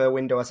transfer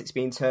window as it's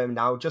being termed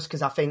now, just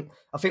because I think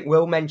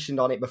Will mentioned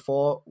on it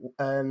before,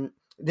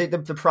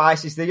 the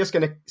prices, they're just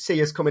going to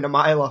see us coming a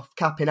mile off,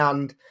 cap in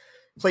hand.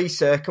 Please,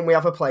 sir, can we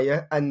have a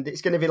player? And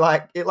it's going to be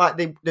like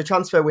the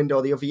transfer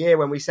window the other year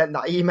when we sent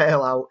that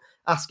email out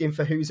asking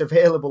for who's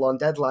available on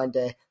deadline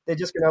day. They're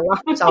just going to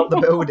laugh us out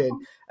the building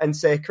and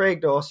say,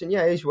 Craig Dawson,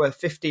 yeah, he's worth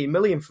 15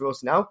 million for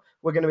us now.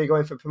 We're going to be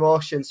going for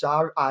promotion.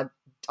 So I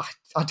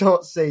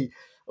don't see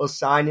us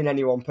signing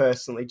anyone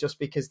personally, just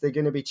because they're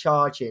going to be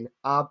charging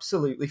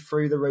absolutely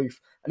through the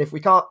roof. And if we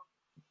can't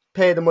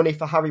pay the money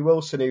for Harry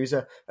Wilson, who's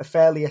a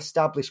fairly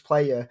established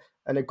player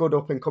and a good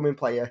up-and-coming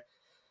player,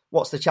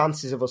 what's the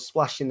chances of us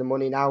splashing the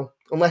money now?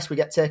 Unless we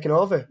get taken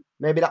over.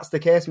 Maybe that's the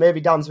case. Maybe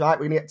Dan's right.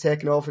 We're going to get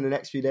taken over in the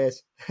next few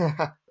days.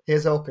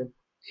 Here's hoping.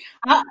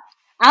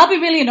 I'll be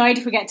really annoyed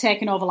if we get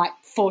taken over like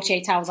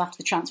 48 hours after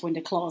the transfer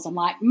window close. I'm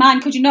like,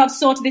 man, could you not have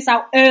sorted this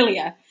out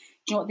earlier?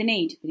 Do you know what they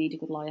need? They need a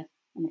good lawyer.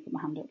 I'm going to put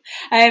my hand up.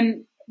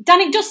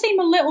 Dan, it does seem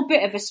a little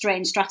bit of a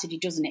strange strategy,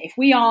 doesn't it?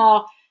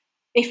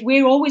 If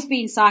we're always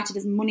being cited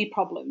as money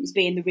problems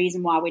being the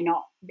reason why we're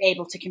not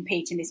able to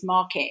compete in this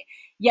market,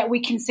 yet we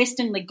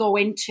consistently go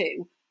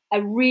into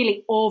a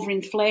really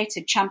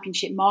overinflated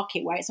championship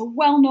market where it's a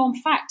well-known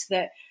fact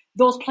that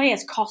those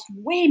players cost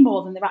way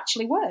more than they're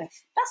actually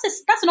worth.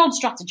 That's an odd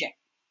strategy.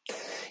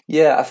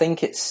 Yeah, I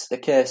think it's a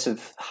case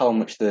of how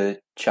much the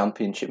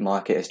championship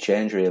market has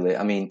changed, really.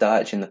 I mean,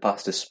 Dyche in the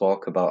past has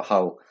spoke about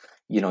how,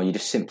 you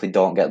just simply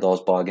don't get those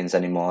bargains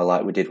anymore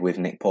like we did with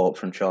Nick Pope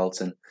from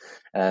Charlton.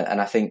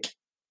 And I think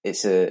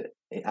he's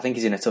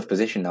in a tough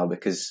position now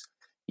because,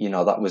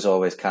 that was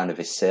always kind of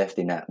his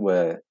safety net,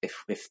 where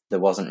if there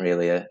wasn't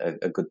really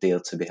a good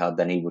deal to be had,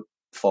 then he would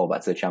fall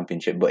back to the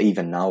Championship. But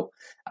even now,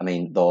 I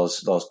mean,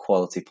 those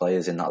quality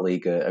players in that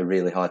league are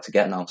really hard to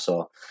get now.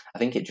 So I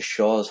think it just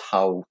shows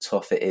how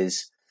tough it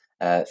is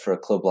for a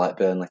club like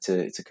Burnley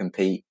to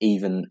compete,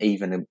 even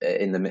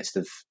in the midst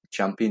of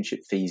Championship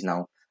fees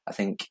now. I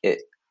think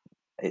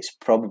it's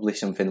probably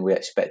something we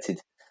expected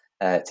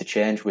to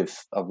change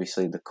with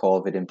obviously the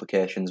COVID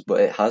implications, but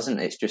it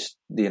hasn't. It's just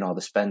the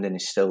spending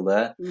is still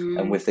there,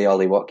 and with the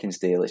Ollie Watkins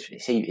deal,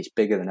 it's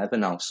bigger than ever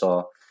now.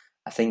 So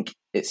I think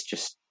it's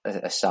just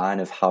a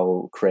sign of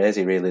how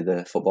crazy really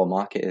the football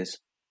market is.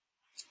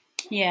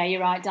 Yeah,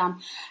 you're right, Dan.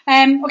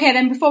 Okay,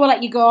 then before we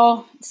let you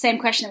go, same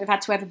question that we've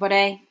had to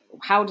everybody: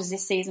 how does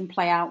this season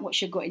play out?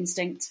 What's your gut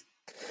instinct?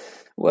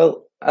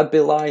 Well, I'd be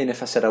lying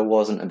if I said I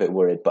wasn't a bit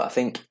worried, but I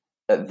think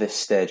at this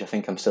stage, I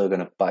think I'm still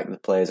going to back the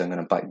players. I'm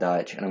going to back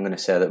Dyche, and I'm going to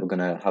say that we're going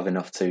to have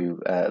enough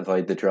to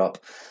avoid the drop.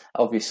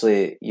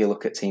 Obviously, you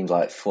look at teams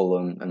like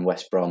Fulham and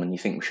West Brom, and you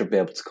think we should be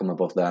able to come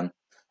above them.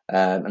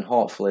 And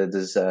hopefully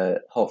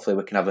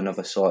we can have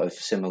another sort of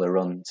similar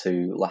run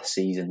to last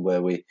season,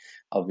 where we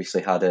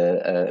obviously had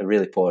a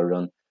really poor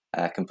run,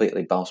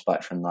 completely bounced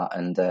back from that,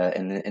 and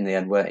in the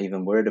end weren't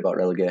even worried about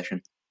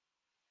relegation.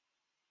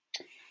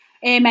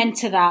 Amen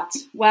to that.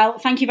 Well,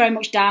 thank you very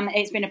much, Dan.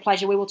 It's been a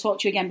pleasure. We will talk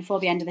to you again before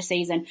the end of the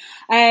season.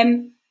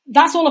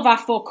 That's all of our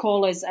 4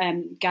 callers,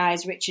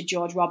 guys, Richard,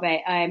 George,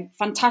 Robbie.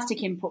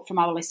 Fantastic input from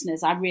our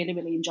listeners. I really,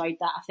 really enjoyed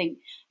that. I think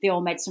they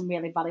all made some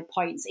really valid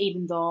points,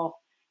 even though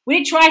we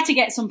did try to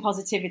get some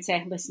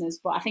positivity, listeners,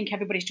 but I think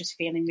everybody's just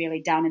feeling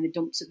really down in the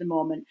dumps at the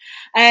moment.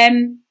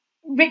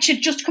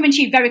 Richard, just coming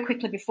to you very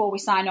quickly before we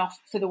sign off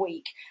for the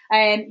week.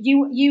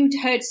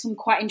 You'd heard some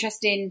quite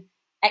interesting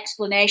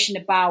explanation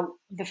about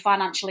the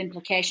financial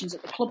implications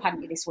at the club,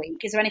 hadn't you, this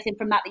week? Is there anything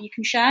from that you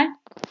can share?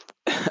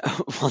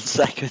 1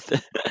 second.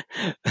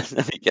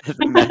 Let me get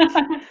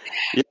the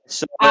yeah,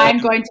 so, I'm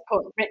going to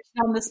put Richard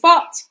on the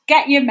spot.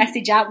 Get your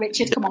message out,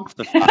 Richard. Come on.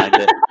 Find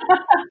it.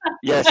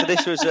 Yeah, so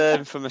this was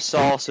from a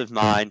source of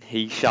mine.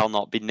 He shall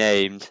not be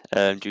named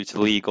due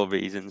to legal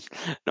reasons.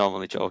 No, I'm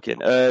only joking.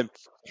 So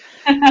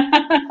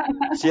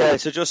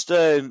just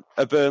a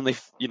Burnley,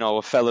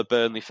 a fellow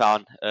Burnley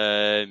fan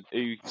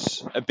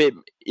who's a bit,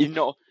 he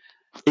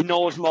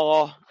knows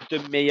more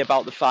than me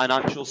about the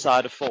financial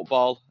side of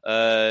football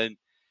and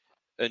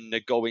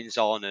the goings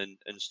on and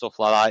stuff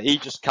like that. He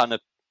just kind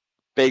of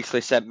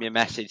basically sent me a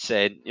message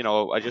saying,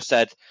 I just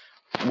said,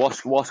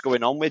 what's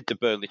going on with the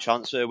Burnley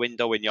transfer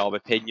window in your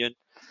opinion?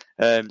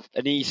 And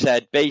he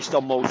said, based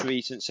on most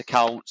recent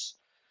accounts,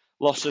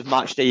 loss of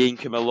matchday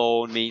income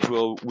alone means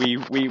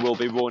we will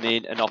be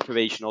running an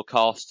operational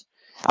cost.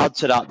 Add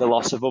to that the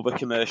loss of other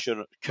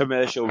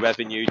commercial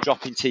revenue,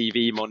 dropping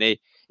TV money,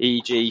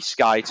 e.g.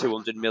 Sky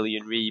 200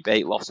 million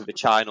rebate, loss of a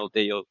China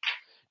deal,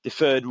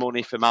 deferred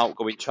money from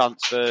outgoing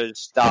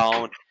transfers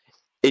down,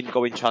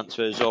 ingoing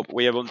transfers up.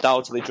 We are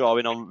undoubtedly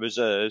drawing on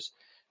reserves.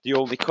 The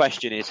only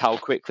question is how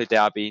quickly they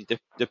are being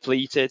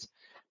depleted.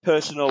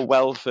 Personal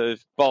wealth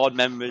of board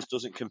members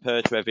doesn't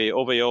compare to every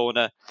other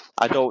owner.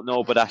 I don't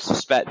know, but I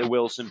suspect the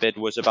Wilson bid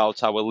was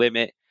about our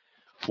limit.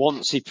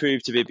 Once he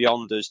proved to be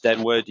beyond us,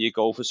 then where do you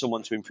go for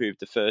someone to improve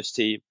the first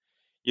team?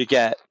 You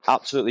get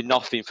absolutely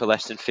nothing for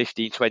less than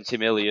 15-20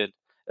 million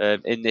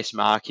in this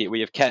market. We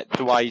have kept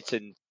Dwight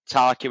and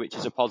Tarky, which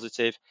is a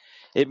positive.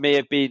 It may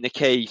have been the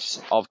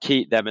case of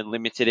keep them and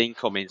limited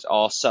incomings,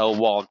 or sell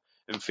one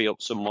and free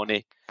up some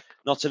money.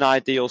 Not an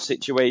ideal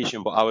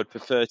situation, but I would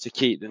prefer to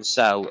keep than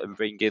sell and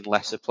bring in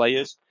lesser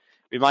players.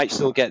 We might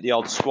still get the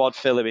odd squad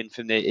filler in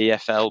from the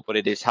EFL, but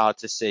it is hard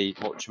to see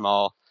much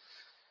more.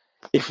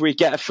 If we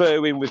get a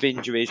throw in with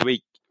injuries,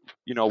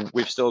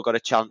 we've still got a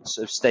chance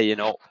of staying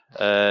up.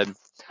 So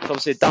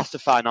obviously that's the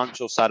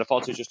financial side. I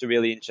thought it was just a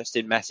really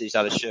interesting message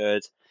that I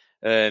shared,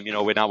 in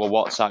our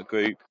WhatsApp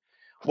group.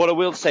 What I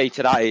will say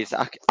to that is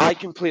I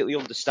completely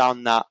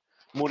understand that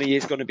money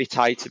is going to be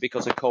tighter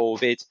because of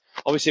COVID.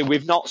 Obviously,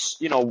 we've not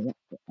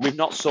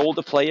sold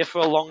a player for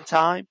a long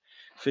time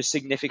for a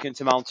significant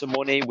amount of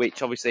money,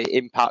 which obviously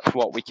impacts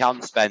what we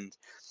can spend.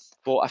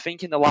 But I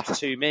think in the last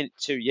 2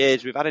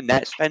 years, we've had a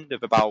net spend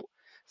of about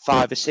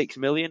 5 or 6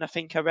 million, I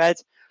think I read.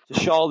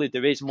 So surely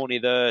there is money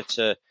there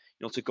to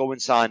go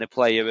and sign a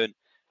player. And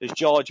as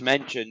George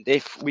mentioned,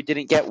 if we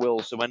didn't get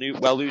Wilson,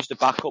 we'll lose the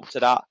backup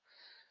to that.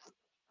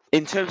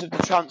 In terms of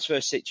the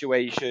transfer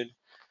situation,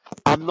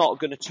 I'm not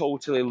going to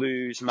totally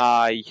lose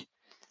my,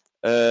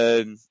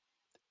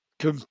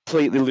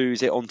 completely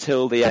lose it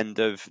until the end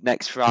of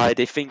next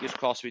Friday. Fingers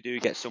crossed we do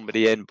get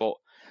somebody in, but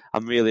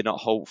I'm really not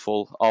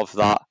hopeful of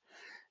that.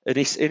 And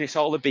it's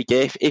all a big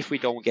if we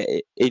don't get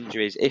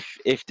injuries.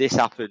 If this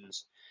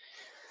happens,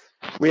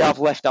 we have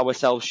left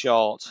ourselves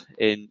short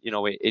in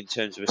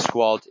terms of a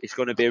squad. It's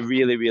going to be a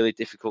really, really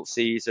difficult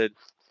season.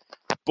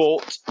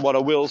 But what I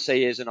will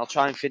say is, and I'll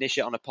try and finish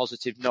it on a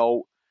positive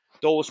note,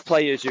 those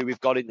players who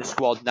we've got in the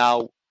squad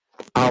now,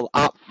 I'll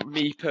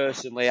absolutely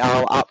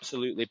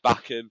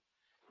back them,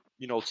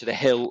 to the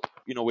hilt.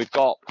 We've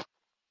got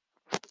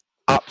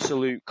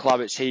absolute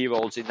Clarets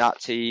heroes in that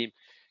team.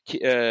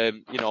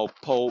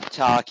 Pope,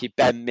 Tarky,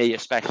 Ben Mee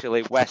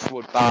especially,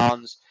 Westwood,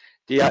 Barnes.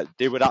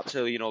 They would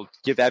absolutely,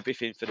 give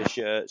everything for the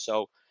shirt.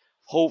 So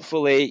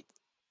hopefully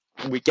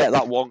we get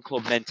that one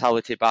club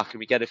mentality back and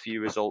we get a few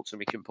results and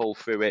we can pull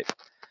through it.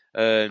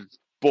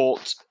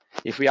 But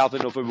if we have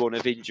another run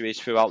of injuries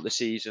throughout the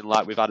season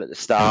like we've had at the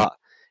start,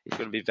 it's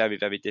going to be very,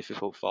 very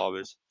difficult for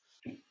us.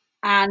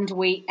 And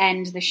we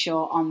end the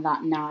show on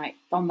that night.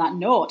 We end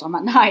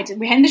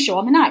the show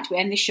on the night. We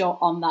end the show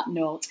on that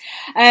note.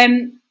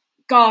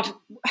 God,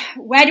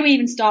 where do we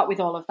even start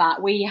with all of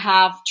that? We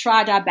have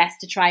tried our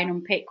best to try and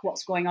unpick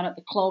what's going on at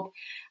the club.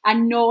 I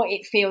know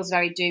it feels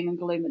very doom and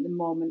gloom at the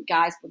moment,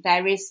 guys, but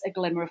there is a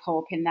glimmer of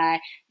hope in there.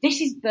 This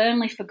is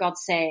Burnley, for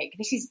God's sake.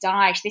 This is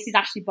Dyche. This is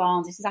Ashley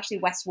Barnes. This is Ashley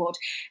Westwood.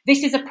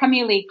 This is a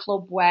Premier League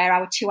club where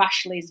our two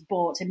Ashleys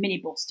bought a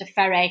minibus to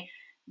ferry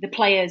the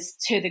players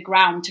to the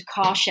ground to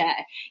car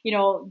share. You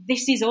know,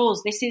 this is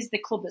us. This is the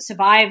club that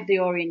survived the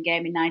Orient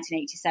game in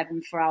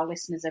 1987 for our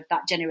listeners of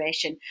that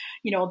generation.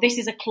 You know, this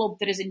is a club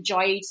that has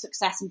enjoyed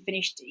success and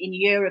finished in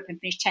Europe and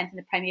finished 10th in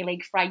the Premier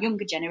League for our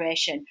younger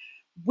generation.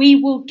 We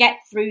will get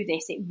through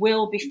this. It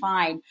will be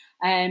fine.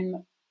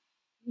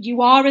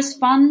 You are, as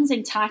fans,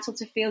 entitled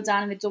to feel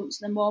down in the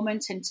dumps at the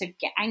moment and to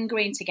get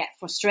angry and to get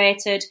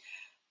frustrated.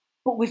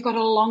 But we've got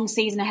a long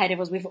season ahead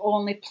of us. We've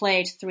only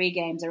played 3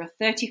 games. There are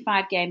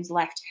 35 games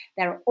left.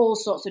 There are all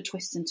sorts of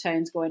twists and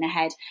turns going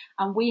ahead.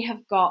 And we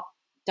have got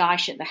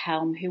Dyche at the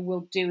helm, who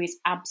will do his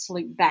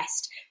absolute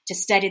best to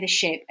steady the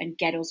ship and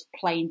get us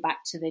playing back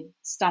to the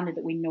standard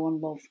that we know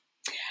and love.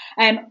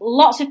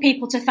 Lots of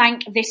people to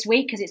thank this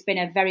week because it's been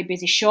a very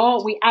busy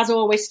show. We, as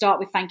always, start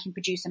with thanking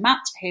producer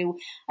Matt, who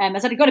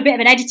has got a bit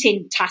of an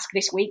editing task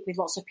this week with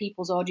lots of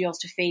people's audios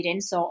to feed in.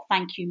 So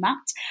thank you,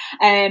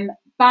 Matt.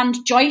 Band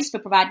Joyce for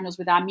providing us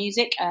with our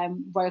music,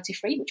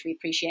 royalty-free, which we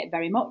appreciate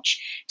very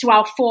much. To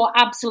our 4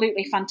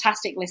 absolutely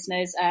fantastic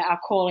listeners, our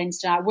call-ins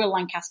tonight, Will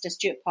Lancaster,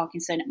 Stuart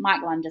Parkinson,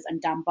 Mike Landers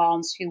and Dan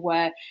Barnes, who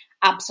were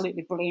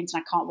absolutely brilliant,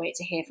 and I can't wait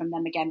to hear from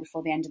them again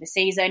before the end of the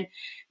season.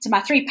 To my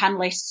 3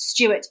 panellists,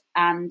 Stuart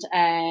and...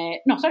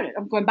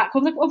 I'm going back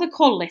over the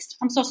call list.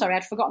 I'm so sorry,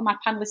 I'd forgotten my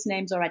panellist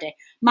names already.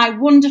 My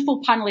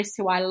wonderful panellists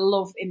who I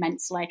love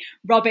immensely,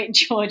 Robert,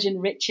 George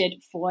and Richard,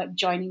 for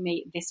joining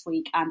me this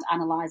week and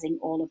analysing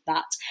all of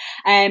that.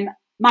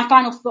 My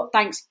final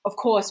thanks, of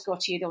course, go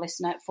to you, the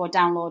listener, for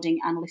downloading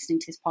and listening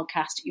to this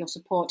podcast. Your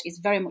support is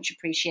very much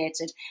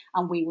appreciated,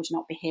 and we would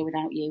not be here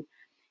without you.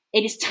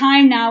 It is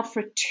time now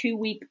for a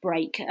 2-week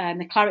break.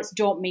 The Clarets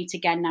don't meet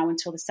again now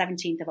until the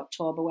 17th of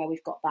October, where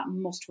we've got that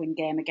must-win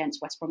game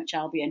against West Bromwich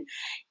Albion.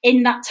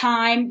 In that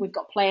time, we've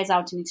got players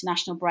out in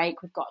international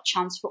break. We've got a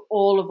chance for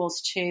all of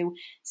us to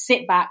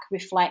sit back,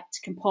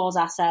 reflect, compose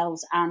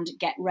ourselves and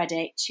get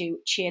ready to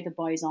cheer the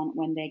boys on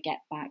when they get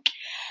back.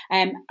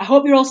 I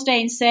hope you're all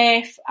staying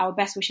safe. Our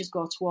best wishes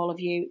go to all of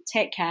you.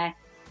 Take care.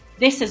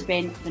 This has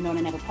been the No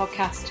Nay Never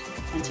podcast.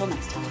 Until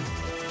next time.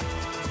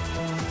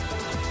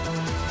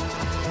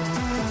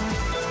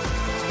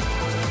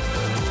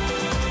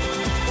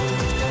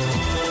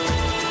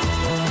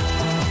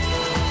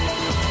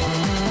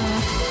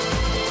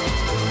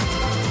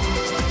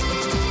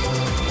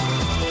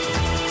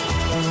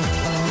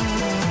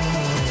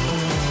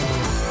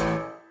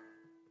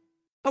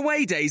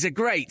 Away days are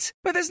great,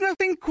 but there's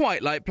nothing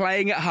quite like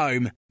playing at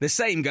home. The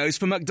same goes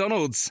for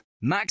McDonald's.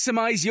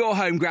 Maximise your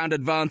home ground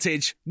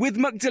advantage with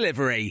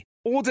McDelivery.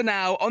 Order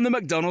now on the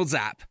McDonald's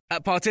app.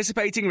 At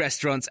participating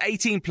restaurants,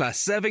 18 plus,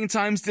 serving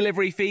times,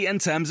 delivery fee and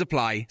terms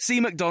apply. See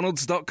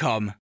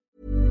mcdonalds.com.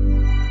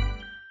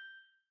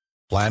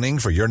 Planning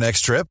for your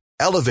next trip?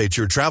 Elevate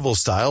your travel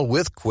style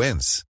with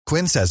Quince.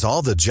 Quince has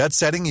all the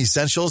jet-setting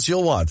essentials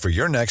you'll want for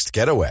your next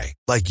getaway,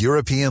 like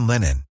European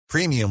linen,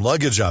 premium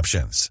luggage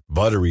options,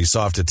 buttery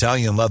soft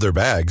Italian leather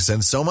bags,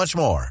 and so much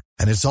more.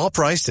 And it's all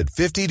priced at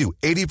 50 to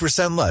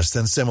 80% less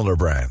than similar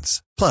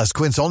brands. Plus,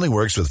 Quince only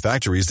works with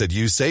factories that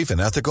use safe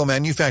and ethical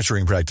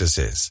manufacturing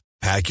practices.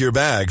 Pack your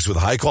bags with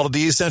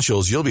high-quality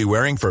essentials you'll be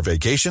wearing for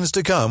vacations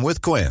to come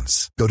with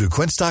Quince. Go to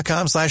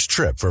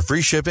quince.com/trip for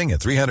free shipping and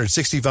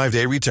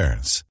 365-day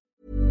returns.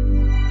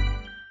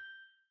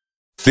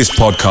 This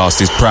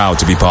podcast is proud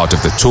to be part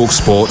of the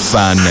TalkSport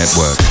Fan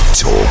Network.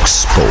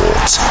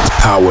 TalkSport.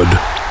 Powered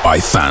by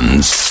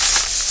fans.